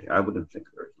continuity. I wouldn't think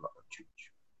there's a lot of change.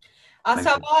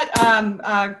 So I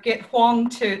might get Huong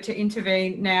to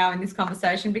intervene now in this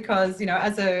conversation, because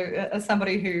as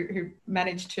somebody who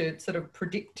managed to sort of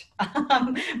predict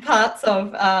parts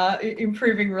of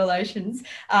improving relations,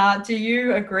 do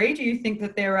you agree? Do you think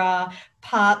that there are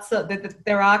parts that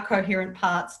there are coherent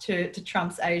parts to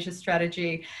Trump's Asia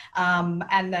strategy,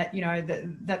 and that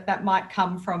that might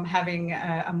come from having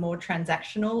a more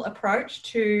transactional approach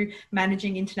to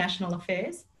managing international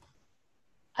affairs?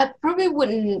 I probably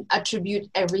wouldn't attribute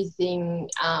everything,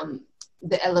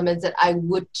 the elements that I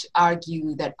would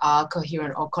argue that are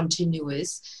coherent or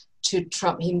continuous, to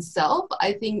Trump himself.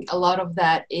 I think a lot of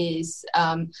that is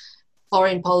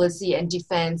foreign policy and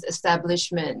defense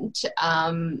establishment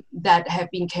that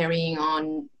have been carrying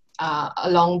on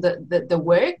along the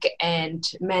work and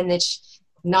manage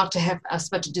not to have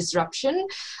as much disruption.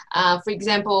 For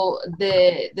example,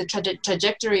 the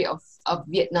trajectory of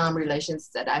Vietnam relations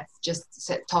that I've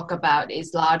just talked about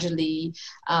is largely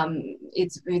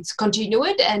it's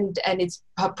continued and it's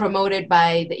promoted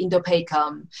by the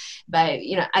Indo-PACOM. By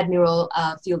Admiral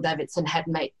Phil Davidson had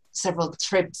made several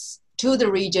trips to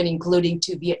the region, including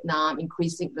to Vietnam.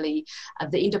 Increasingly,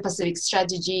 the Indo-Pacific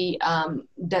strategy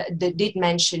that did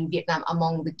mention Vietnam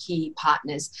among the key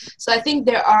partners. So I think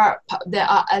there are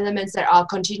elements that are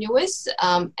continuous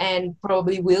and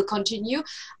probably will continue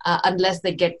unless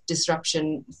they get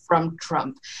disruption from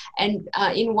Trump. And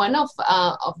in one of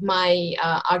my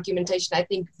argumentation, I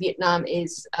think Vietnam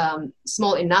is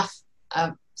small enough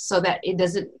so that it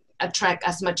doesn't attract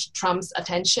as much Trump's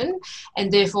attention,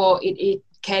 and therefore it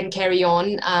can carry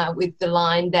on with the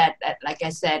line that, like I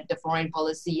said, the foreign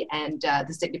policy and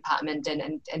the State Department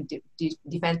and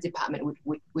Defense Department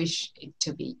would wish it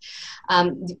to be.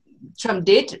 Trump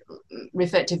did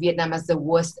refer to Vietnam as the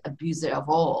worst abuser of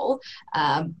all,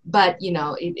 but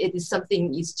it is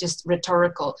something. It's just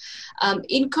rhetorical.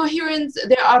 Incoherence.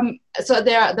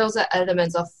 Those are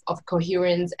elements of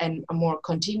coherence and more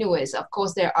continuous. Of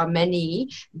course, there are many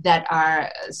that are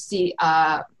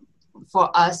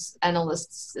for us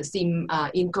analysts seem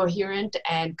incoherent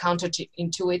and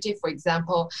counterintuitive. For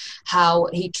example, how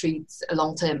he treats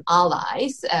long-term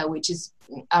allies, which is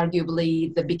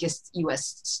arguably the biggest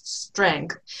U.S.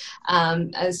 strength.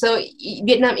 So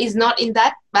Vietnam is not in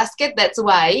that basket. That's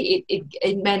why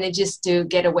it manages to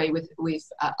get away with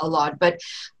a lot. But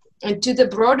to the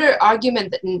broader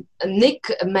argument that Nick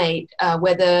made,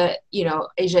 whether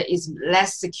Asia is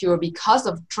less secure because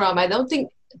of Trump, I don't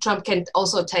think Trump can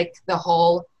also take the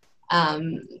whole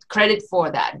credit for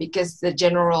that, because the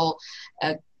general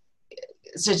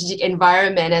strategic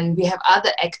environment, and we have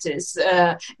other actors,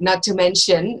 not to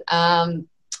mention,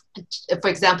 for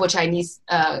example, Chinese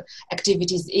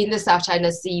activities in the South China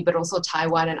Sea, but also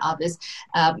Taiwan and others,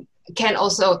 can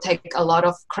also take a lot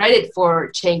of credit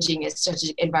for changing a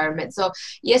strategic environment. So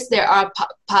yes, there are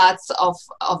parts of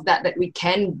that we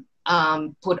can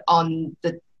put on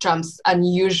the Trump's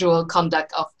unusual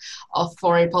conduct of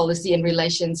foreign policy and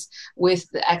relations with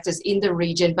the actors in the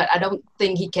region, but I don't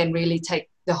think he can really take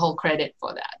the whole credit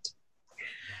for that.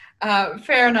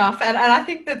 Fair enough. And I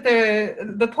think that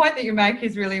the point that you make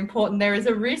is really important. There is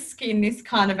a risk in this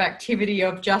kind of activity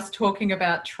of just talking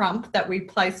about Trump that we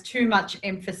place too much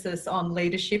emphasis on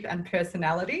leadership and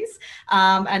personalities,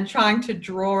 and trying to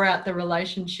draw out the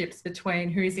relationships between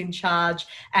who's in charge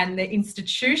and the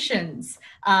institutions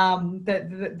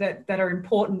that are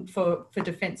important for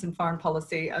defence and foreign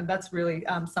policy. And that's really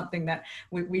something that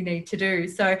we need to do.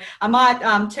 So I might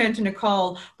turn to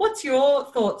Nicole. What's your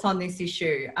thoughts on this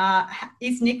issue?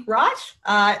 Is Nick right?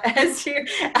 Has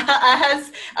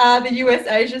the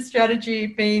US-Asia strategy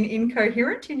been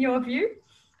incoherent in your view?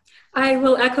 I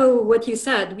will echo what you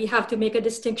said. We have to make a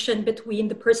distinction between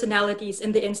the personalities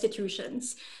and the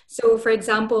institutions. So, for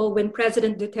example, when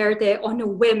President Duterte on a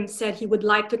whim said he would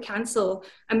like to cancel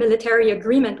a military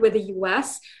agreement with the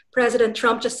US, President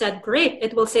Trump just said, great,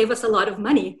 it will save us a lot of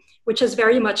money, which is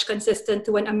very much consistent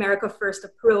to an America First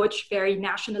approach, very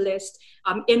nationalist,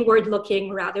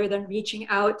 inward-looking rather than reaching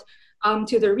out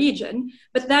to the region.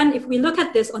 But then if we look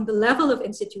at this on the level of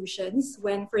institutions,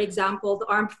 when, for example, the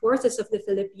armed forces of the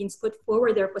Philippines put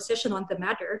forward their position on the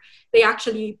matter, they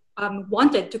actually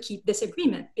wanted to keep this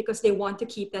agreement because they want to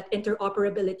keep that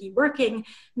interoperability working,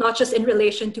 not just in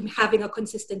relation to having a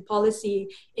consistent policy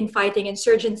in fighting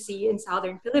insurgency in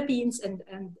southern Philippines and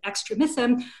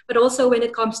extremism, but also when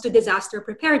it comes to disaster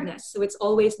preparedness. So it's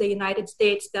always the United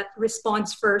States that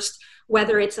responds first,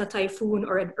 whether it's a typhoon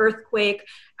or an earthquake,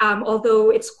 although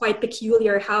it's quite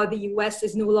peculiar how the US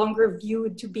is no longer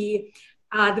viewed to be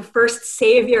the first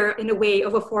savior in a way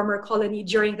of a former colony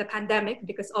during the pandemic,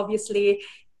 because obviously,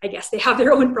 I guess they have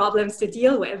their own problems to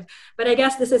deal with. But I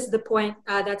guess this is the point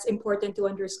that's important to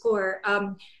underscore.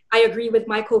 I agree with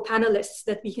my co-panelists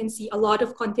that we can see a lot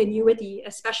of continuity,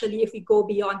 especially if we go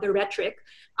beyond the rhetoric.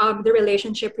 The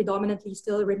relationship predominantly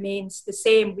still remains the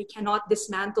same. We cannot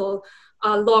dismantle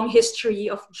a long history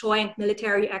of joint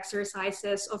military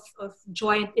exercises, of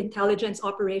joint intelligence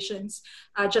operations,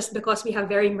 just because we have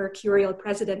very mercurial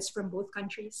presidents from both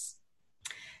countries.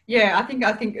 Yeah, I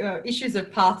think issues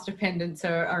of path dependence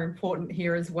are important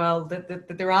here as well,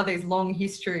 that there are these long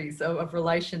histories of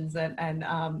relations and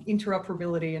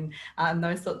interoperability and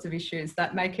those sorts of issues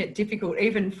that make it difficult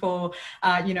even for,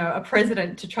 a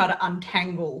president to try to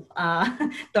untangle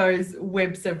those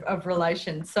webs of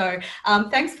relations. So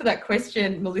thanks for that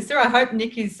question, Melissa. I hope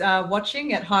Nick is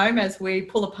watching at home as we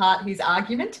pull apart his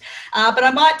argument. But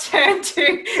I might turn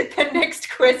to the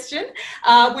next question,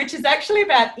 which is actually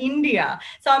about India.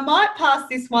 So I might pass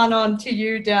this one on to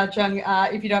you,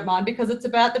 Daojiong, if you don't mind, because it's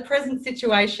about the present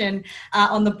situation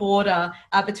on the border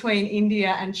between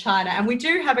India and China. And we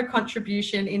do have a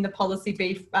contribution in the policy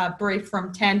brief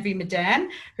from Tanvi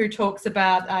Madan, who talks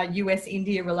about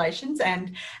US-India relations,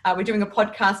 and we're doing a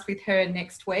podcast with her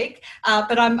next week.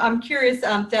 But I'm curious,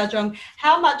 Daojiong,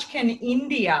 how much can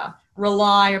India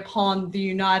rely upon the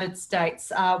United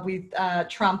States with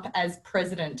Trump as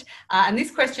president? And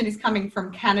this question is coming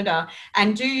from Canada.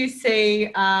 And do you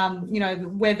see,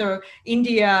 whether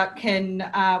India's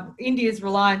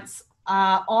reliance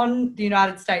on the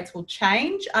United States will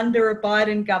change under a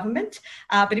Biden government?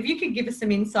 But if you could give us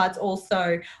some insights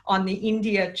also on the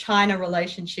India-China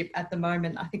relationship at the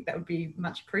moment, I think that would be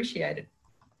much appreciated.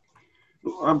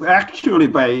 Actually,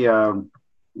 by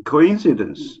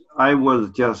coincidence, I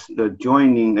was just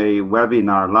joining a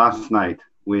webinar last night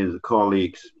with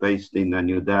colleagues based in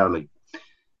New Delhi.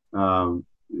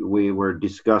 We were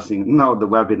discussing, the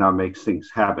webinar makes things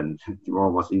happen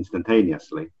almost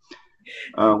instantaneously.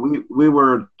 We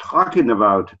were talking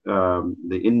about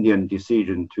the Indian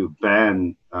decision to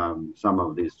ban some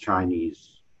of these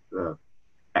Chinese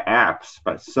apps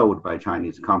sold by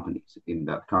Chinese companies in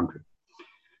that country,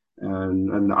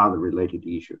 and other related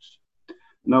issues.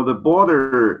 Now, the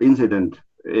border incident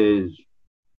is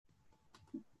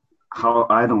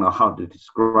I don't know how to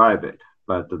describe it,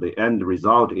 but the end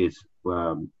result is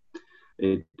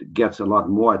it gets a lot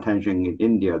more attention in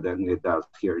India than it does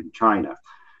here in China.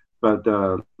 But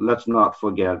let's not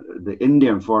forget, the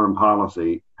Indian foreign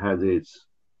policy has its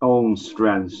own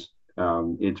strengths.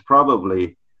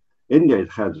 India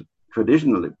has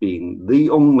traditionally been the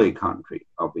only country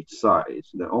of its size,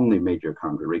 the only major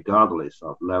country, regardless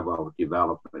of level of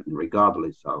development,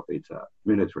 regardless of its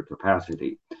military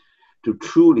capacity, to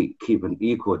truly keep an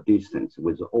equal distance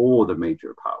with all the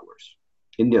major powers.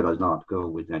 India does not go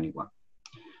with anyone.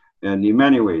 And in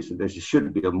many ways, this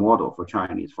should be a model for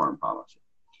Chinese foreign policy.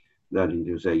 That is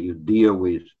to say, you deal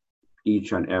with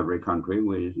each and every country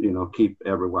with, keep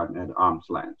everyone at arm's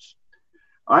length.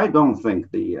 I don't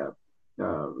think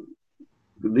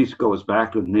this goes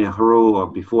back to Nehru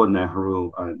or before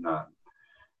Nehru. And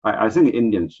I think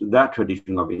that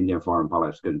tradition of Indian foreign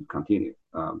policy can continue.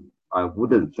 I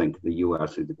wouldn't think the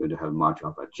U.S. is going to have much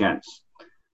of a chance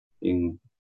in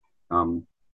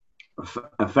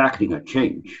affecting a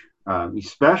change,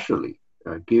 especially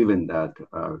given that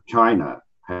China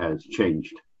has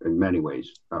changed in many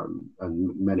ways,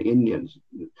 and many Indians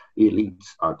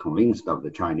elites are convinced of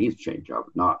the Chinese change of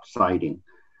not siding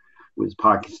with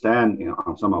Pakistan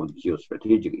on some of the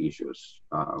geostrategic issues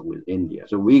with India.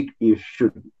 So you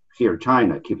should hear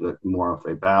China keep more of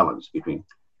a balance between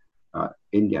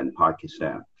India and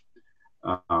Pakistan.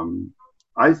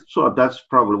 I thought that's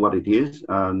probably what it is,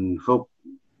 and hope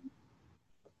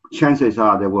chances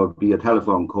are there will be a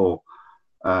telephone call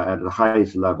at the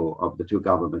highest level of the two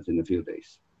governments in a few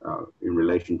days in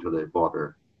relation to the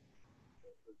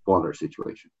border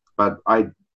situation. But I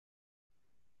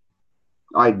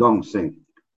don't think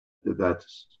that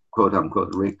quote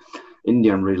unquote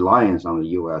Indian reliance on the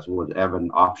U.S. was ever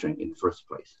an option in the first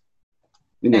place.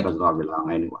 India does not rely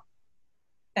on anyone.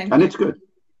 And it's good.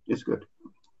 It's good.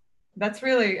 That's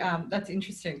really, that's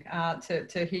interesting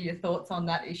to hear your thoughts on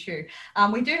that issue.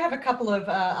 We do have a couple of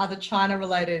other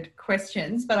China-related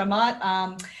questions, but I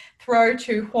might throw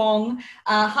to Huong.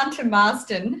 Hunter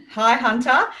Marsden, hi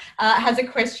Hunter, has a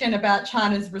question about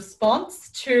China's response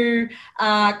to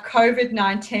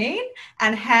COVID-19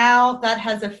 and how that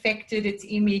has affected its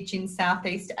image in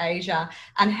Southeast Asia,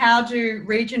 and how do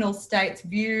regional states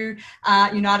view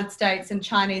United States and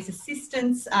Chinese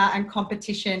assistance and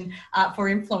competition for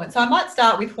influence. So I might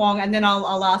start with Huong, and then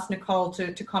I'll ask Nicole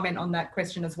to comment on that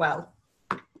question as well.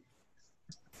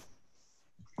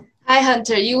 Hi,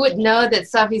 Hunter. You would know that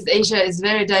Southeast Asia is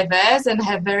very diverse and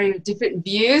have very different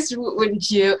views, wouldn't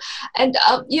you? And,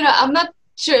 I'm not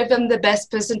sure if I'm the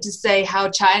best person to say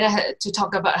to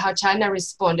talk about how China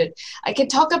responded. I can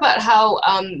talk about how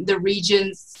the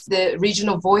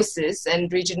regional voices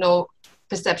and regional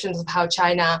perceptions of how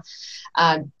China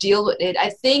deal with it. I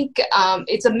think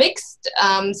it's a mixed,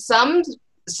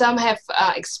 some have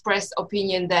expressed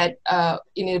opinion that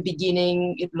in the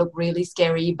beginning it looked really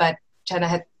scary, but China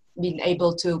had been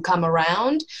able to come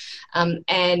around and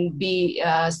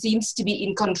seems to be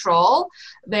in control.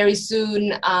 Very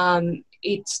soon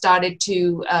it started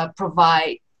to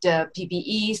provide the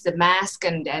PPEs, the mask,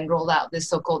 and roll out the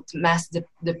so-called mass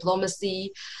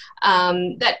diplomacy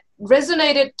that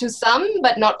resonated to some,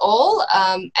 but not all.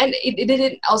 And it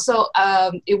didn't also,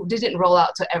 it didn't roll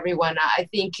out to everyone. I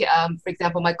think, for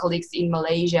example, my colleagues in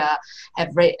Malaysia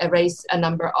have raised a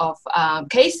number of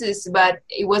cases, but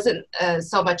it wasn't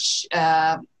so much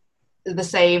the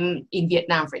same in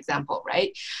Vietnam, for example,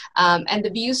 right? And the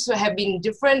views have been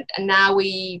different, and now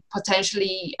we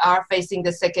potentially are facing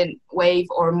the second wave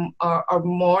or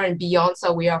more and beyond.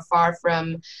 So we are far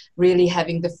from really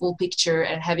having the full picture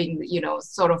and having, you know,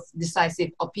 sort of decisive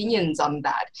opinions on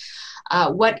that.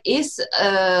 What is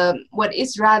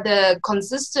rather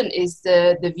consistent is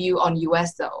the view on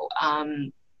US though.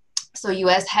 So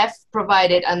US have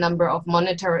provided a number of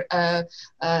monetary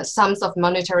sums of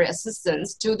monetary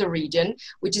assistance to the region,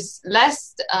 which is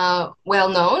less well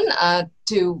known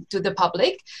to the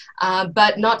public,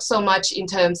 but not so much in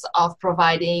terms of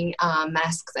providing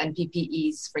masks and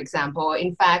PPEs, for example.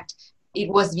 In fact, it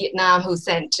was Vietnam who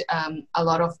sent a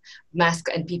lot of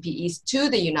masks and PPEs to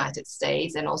the United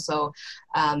States, and also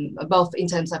both in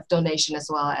terms of donation as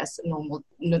well as normal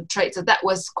trade. So that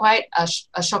was quite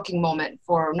a shocking moment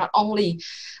for not only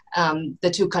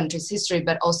the two countries' history,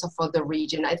 but also for the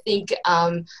region. I think,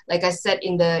 like I said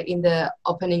in the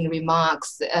opening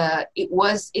remarks,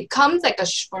 it comes like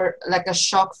a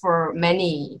shock for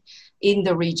many in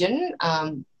the region.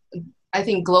 I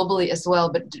think globally as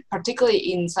well, but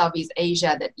particularly in Southeast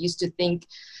Asia, that used to think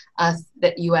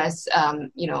that U.S.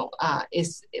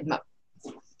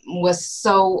 Was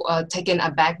so taken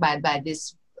aback by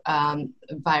this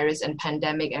virus and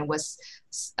pandemic, and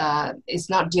is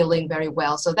not dealing very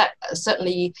well. So that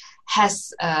certainly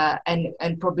has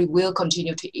and probably will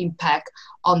continue to impact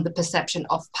on the perception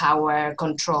of power,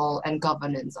 control, and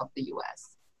governance of the U.S.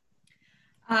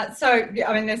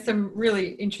 There's some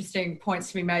really interesting points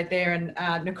to be made there.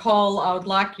 And Nicole, I would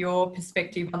like your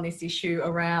perspective on this issue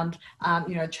around,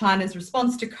 China's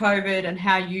response to COVID and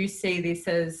how you see this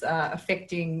as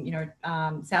affecting,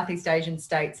 Southeast Asian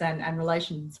states and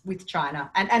relations with China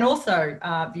and also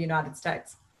the United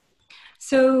States.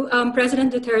 So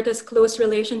President Duterte's close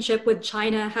relationship with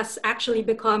China has actually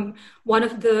become one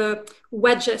of the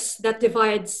wedges that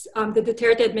divides the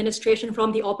Duterte administration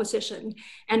from the opposition.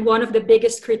 And one of the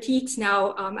biggest critiques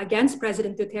now against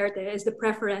President Duterte is the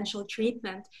preferential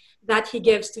treatment that he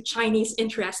gives to Chinese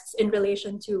interests in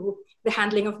relation to the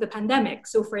handling of the pandemic.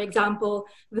 So, for example,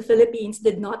 the Philippines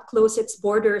did not close its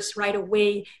borders right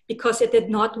away because it did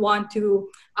not want to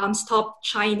stop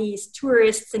Chinese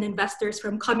tourists and investors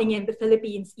from coming in the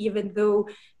Philippines, even though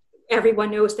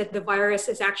everyone knows that the virus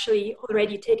is actually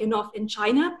already taken off in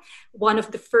China. One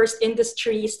of the first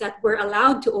industries that were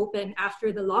allowed to open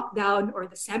after the lockdown or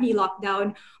the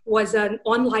semi-lockdown was an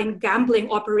online gambling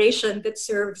operation that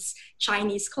serves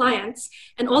Chinese clients.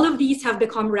 And all of these have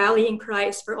become rallying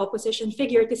cries for opposition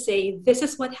figure to say, this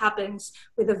is what happens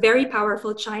with a very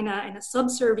powerful China and a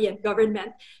subservient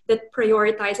government that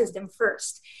prioritizes them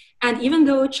first. And even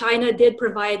though China did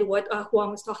provide what Huong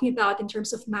was talking about in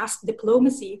terms of mass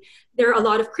diplomacy, there are a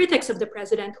lot of critics of the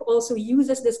president who also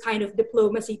uses this kind of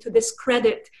diplomacy to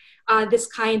discredit this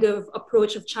kind of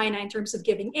approach of China in terms of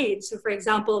giving aid. So, for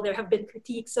example, there have been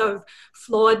critiques of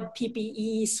flawed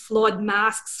PPEs, flawed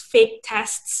masks, fake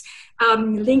tests,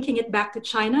 linking it back to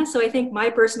China. So I think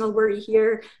my personal worry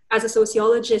here as a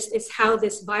sociologist is how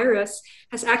this virus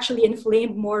has actually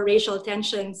inflamed more racial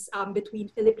tensions between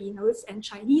Filipinos and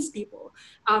Chinese people.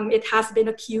 It has been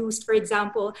accused, for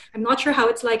example, I'm not sure how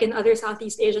it's like in other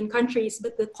Southeast Asian countries,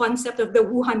 but the concept of the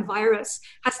Wuhan virus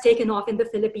has taken off in the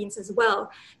Philippines as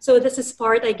well. So this is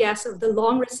part, I guess, of the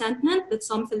long resentment that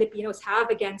some Filipinos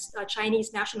have against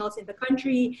Chinese nationals in the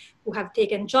country who have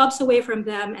taken jobs away from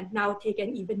them and now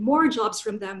taken even more jobs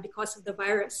from them because of the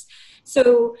virus.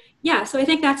 So I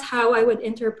think that's how I would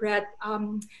interpret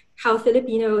how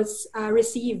Filipinos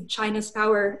receive China's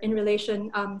power in relation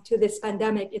to this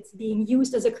pandemic. It's being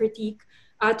used as a critique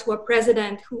to a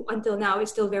president who until now is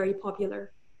still very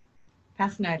popular.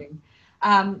 Fascinating.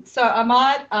 So I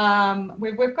might,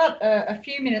 we've got a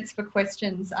few minutes for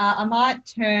questions. I might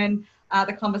turn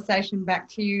the conversation back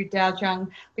to you, Daojiong,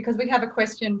 because we have a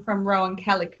question from Rowan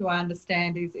Kallick, who I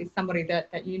understand is somebody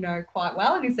that you know quite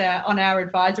well and is on our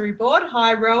advisory board.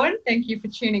 Hi, Rowan. Thank you for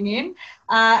tuning in.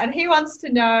 And he wants to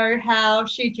know how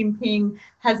Xi Jinping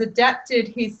has adapted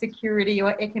his security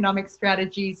or economic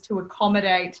strategies to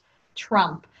accommodate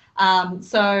Trump.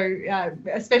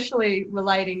 Especially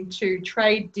relating to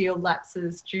trade deal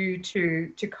lapses due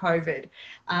to COVID.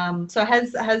 So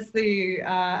has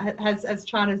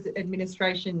China's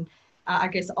administration,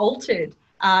 altered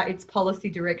its policy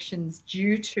directions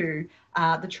due to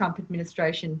the Trump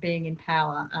administration being in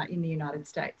power in the United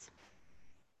States?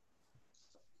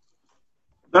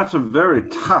 That's a very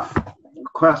tough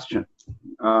question.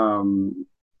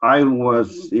 I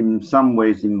was in some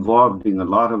ways involved in a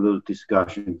lot of those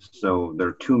discussions, so there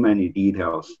are too many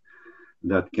details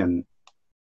that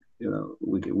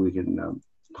we can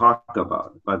talk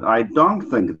about. But I don't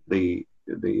think there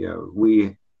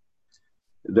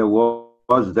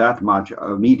was that much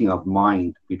a meeting of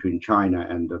mind between China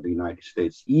and the United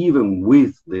States, even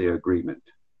with the agreement.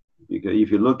 Because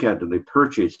if you look at the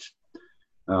purchase,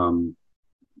 the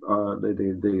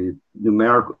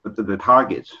numerical, the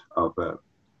targets of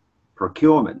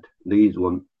procurement, these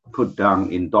were put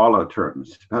down in dollar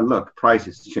terms. And look,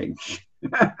 prices change.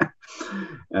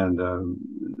 And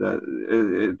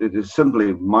it is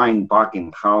simply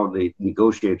mind-boggling how the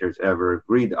negotiators ever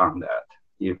agreed on that.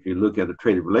 If you look at the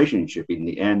trade relationship, in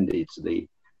the end, it's the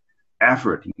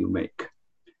effort you make.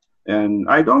 And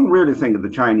I don't really think the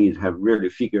Chinese have really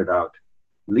figured out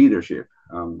leadership,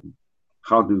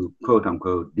 how to quote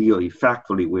unquote deal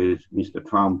effectively with Mr.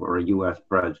 Trump or a U.S.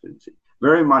 presidency.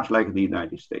 Very much like the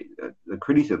United States, the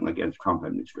criticism against Trump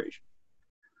administration.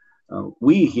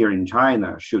 We here in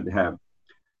China should have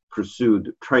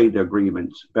pursued trade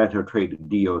agreements, better trade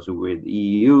deals with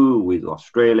EU, with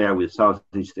Australia, with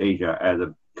Southeast Asia as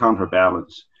a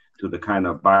counterbalance to the kind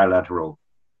of bilateral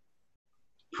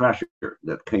pressure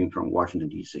that came from Washington,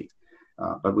 D.C.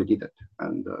 But we didn't.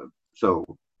 And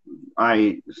so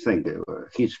I think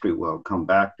history will come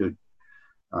back to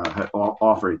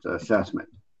offer its assessment.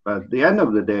 But at the end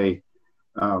of the day,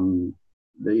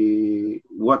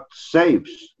 what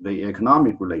saves the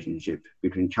economic relationship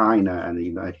between China and the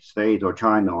United States, or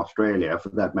China, Australia, for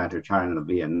that matter, China,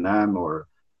 Vietnam, or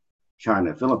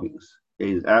China, Philippines,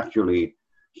 is actually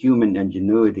human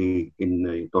ingenuity in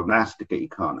the domestic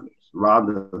economies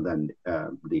rather than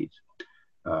these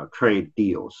trade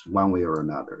deals one way or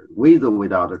another. With or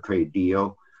without a trade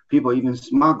deal, people even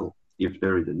smuggle if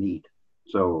there is a need.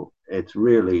 So it's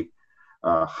really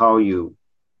how you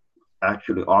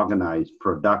actually organize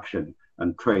production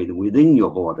and trade within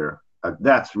your border.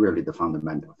 That's really the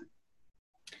fundamental thing.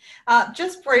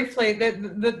 Just briefly,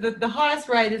 the highest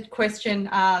rated question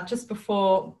just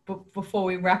before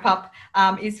we wrap up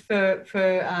is for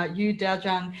you,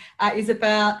 Daojiong, is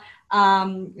about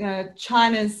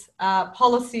China's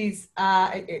policies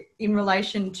in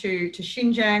relation to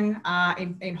Xinjiang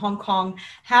in Hong Kong.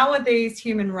 How are these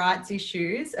human rights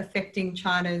issues affecting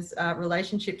China's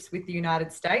relationships with the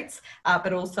United States,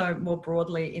 but also more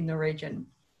broadly in the region?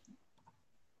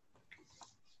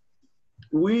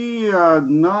 We are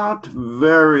not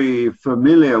very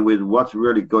familiar with what's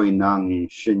really going on in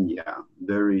Xinjiang.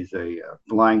 There is a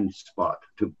blind spot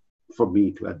for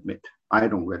me to admit. I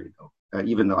don't really know.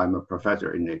 Even though I'm a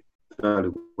professor in a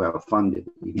fairly well-funded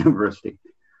university.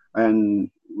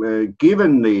 And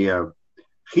given the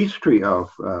history of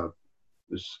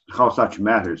how such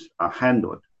matters are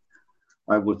handled,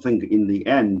 I would think in the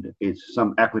end, it's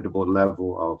some equitable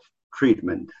level of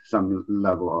treatment, some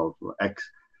level of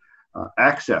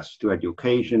access to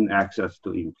education, access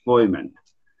to employment.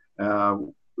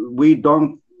 We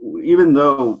don't, even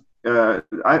though,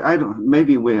 I don't,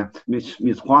 maybe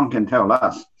Ms. Huang can tell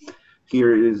us,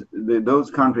 here is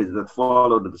those countries that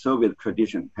followed the Soviet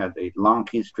tradition had a long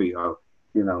history of,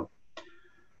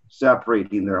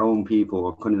 separating their own people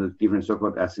according to different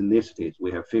so-called ethnicities.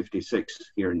 We have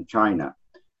 56 here in China.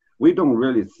 We don't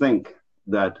really think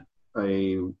that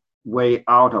a way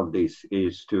out of this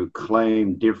is to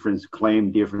claim difference,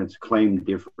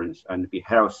 and be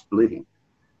hell splitting.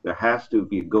 There has to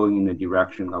be going in the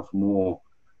direction of more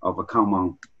of a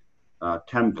common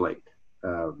template.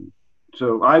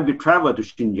 So I've traveled to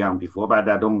Xinjiang before, but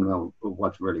I don't know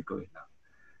what's really going on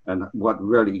and what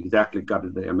really exactly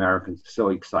got the Americans so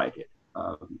excited.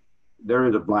 There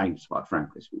is a blind spot,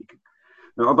 frankly speaking.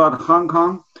 Now, about Hong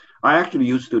Kong, I actually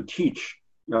used to teach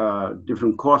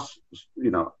different courses,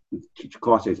 teach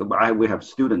courses. We have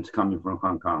students coming from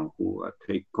Hong Kong who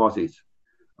take courses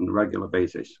on a regular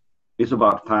basis. It's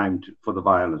about time for the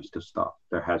violence to stop.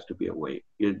 There has to be a way.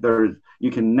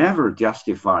 You can never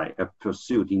justify a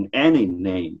pursuit in any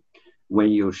name when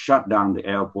you shut down the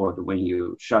airport, when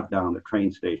you shut down the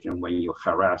train station, when you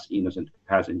harass innocent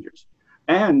passengers,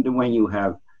 and when you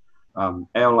have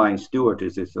airline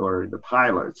stewardesses or the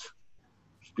pilots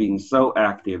being so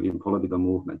active in political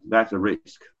movement. That's a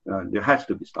risk. There has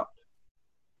to be stopped.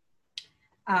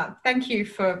 Thank you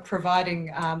for providing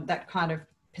that kind of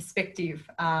perspective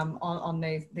on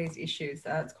these issues.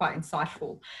 It's quite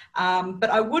insightful. But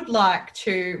I would like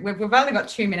to, we've only got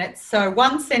 2 minutes, so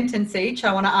one sentence each.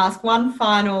 I want to ask one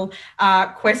final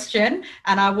question,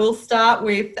 and I will start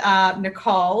with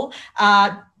Nicole.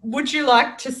 Would you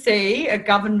like to see a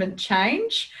government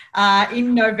change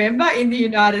in November in the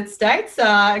United States?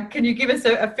 Can you give us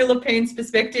a Philippines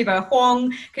perspective, a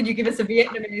Huong? Can you give us a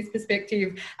Vietnamese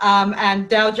perspective, and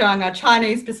Daojiong, a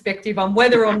Chinese perspective on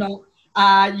whether or not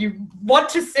you want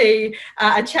to see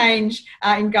a change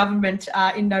in government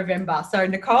in November? So,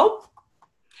 Nicole?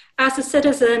 As a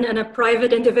citizen and a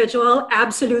private individual,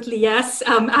 absolutely yes.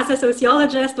 As a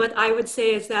sociologist, what I would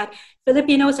say is that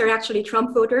Filipinos are actually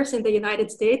Trump voters in the United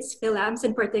States, Philams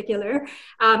in particular,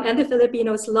 and the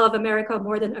Filipinos love America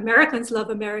more than Americans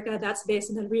love America. That's based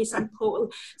on a recent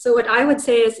poll. So what I would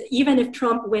say is, even if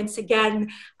Trump wins again,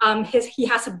 he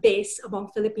has a base among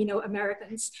Filipino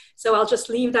Americans. So I'll just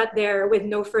leave that there with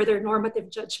no further normative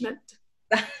judgment.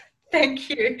 Thank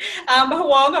you.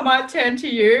 Huong, I might turn to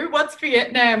you. What's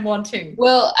Vietnam wanting?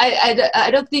 Well, I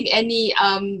don't think any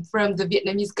from the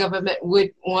Vietnamese government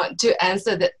would want to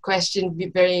answer that question,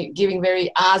 giving very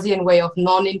ASEAN way of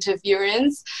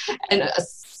non-interference, and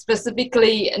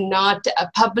specifically not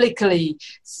publicly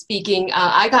speaking.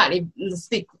 I can't even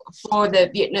speak for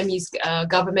the Vietnamese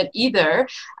government either,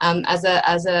 as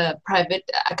a private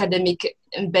academic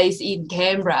based in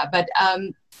Canberra, but.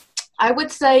 I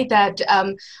would say that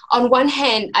on one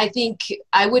hand, I think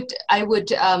I would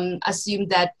assume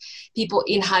that people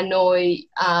in Hanoi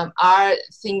are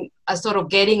sort of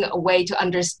getting a way to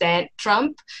understand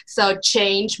Trump. So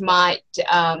change might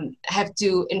have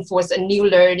to enforce a new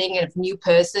learning and a new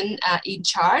person in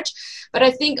charge. But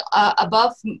I think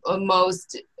above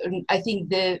most, I think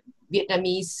the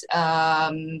Vietnamese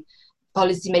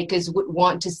policymakers would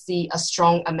want to see a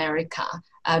strong America.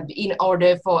 In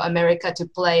order for America to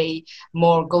play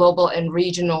more global and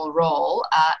regional role.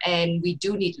 And we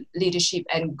do need leadership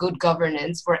and good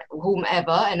governance for whomever,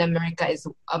 and America is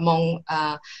among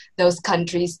those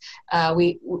countries.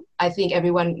 I think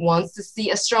everyone wants to see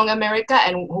a strong America,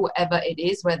 and whoever it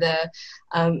is, whether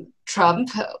Trump,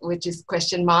 which is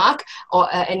question mark,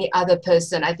 or any other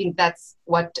person, I think that's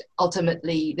what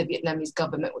ultimately the Vietnamese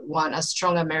government would want, a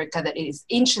strong America that is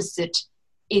interested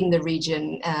in the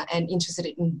region and interested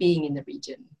in being in the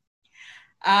region.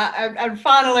 And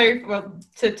finally, well,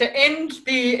 to end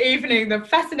the evening, the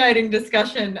fascinating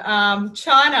discussion,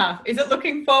 China, is it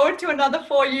looking forward to another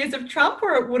 4 years of Trump,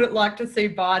 or would it like to see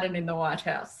Biden in the White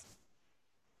House?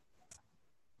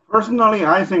 Personally,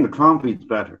 I think Trump is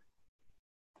better.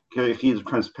 Okay, he's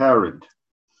transparent.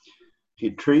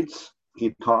 He treats,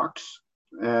 he talks,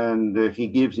 and he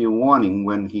gives you a warning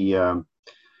when he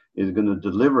is going to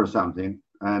deliver something.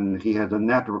 And he has a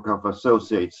network of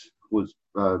associates whose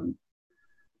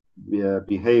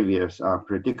behaviors are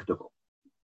predictable.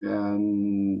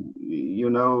 And,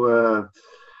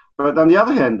 but on the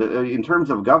other hand, in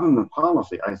terms of government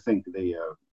policy, I think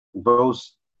both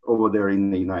over there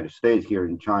in the United States, here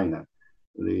in China,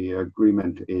 the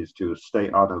agreement is to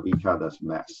stay out of each other's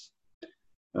mess.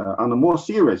 On a more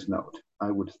serious note,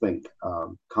 I would think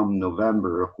come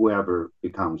November, whoever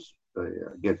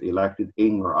gets elected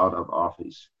in or out of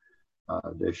office,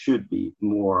 there should be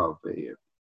more of a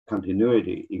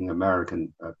continuity in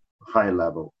American high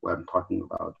level when talking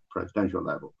about presidential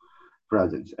level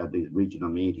presence at these regional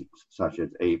meetings, such as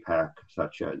APEC,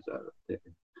 such as the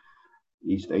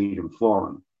East Asian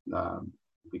Forum,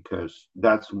 because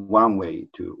that's one way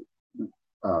to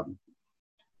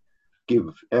give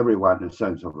everyone a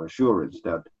sense of assurance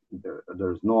that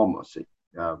there's normalcy.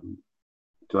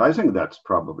 So I think that's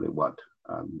probably what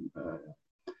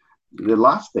the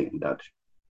last thing that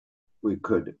we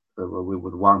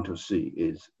would want to see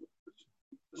is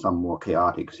some more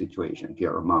chaotic situation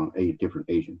here among 8 different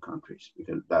Asian countries,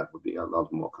 because that would be a lot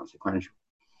more consequential.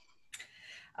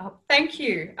 Thank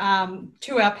you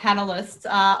to our panelists.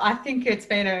 I think it's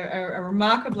been a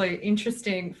remarkably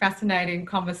interesting, fascinating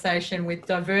conversation with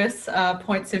diverse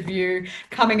points of view,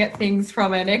 coming at things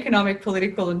from an economic,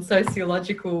 political and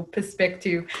sociological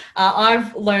perspective.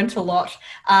 I've learnt a lot.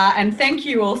 And thank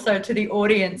you also to the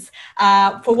audience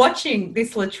for watching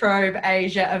this La Trobe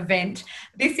Asia event.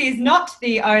 This is not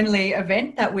the only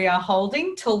event that we are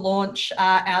holding to launch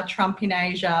our Trump in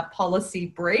Asia policy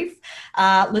brief.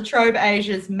 La Trobe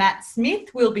Asia's Matt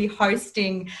Smith will be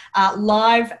hosting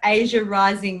live Asia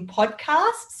Rising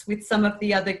podcasts with some of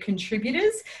the other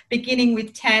contributors, beginning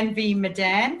with Tanvi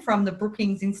Madan from the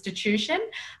Brookings Institution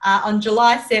on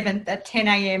July 7th at 10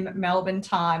 a.m. Melbourne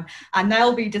time. And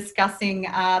they'll be discussing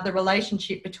the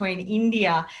relationship between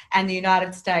India and the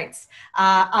United States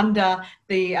under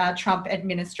the Trump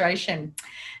administration.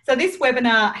 So this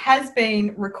webinar has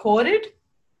been recorded.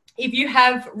 If you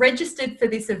have registered for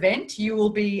this event, you will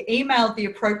be emailed the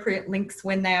appropriate links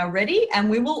when they are ready, and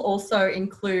we will also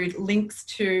include links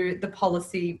to the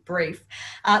policy brief.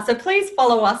 So please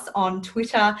follow us on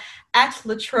Twitter at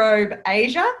La Trobe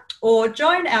Asia, or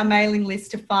join our mailing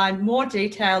list to find more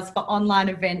details for online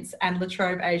events and La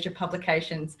Trobe Asia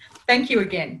publications. Thank you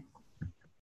again.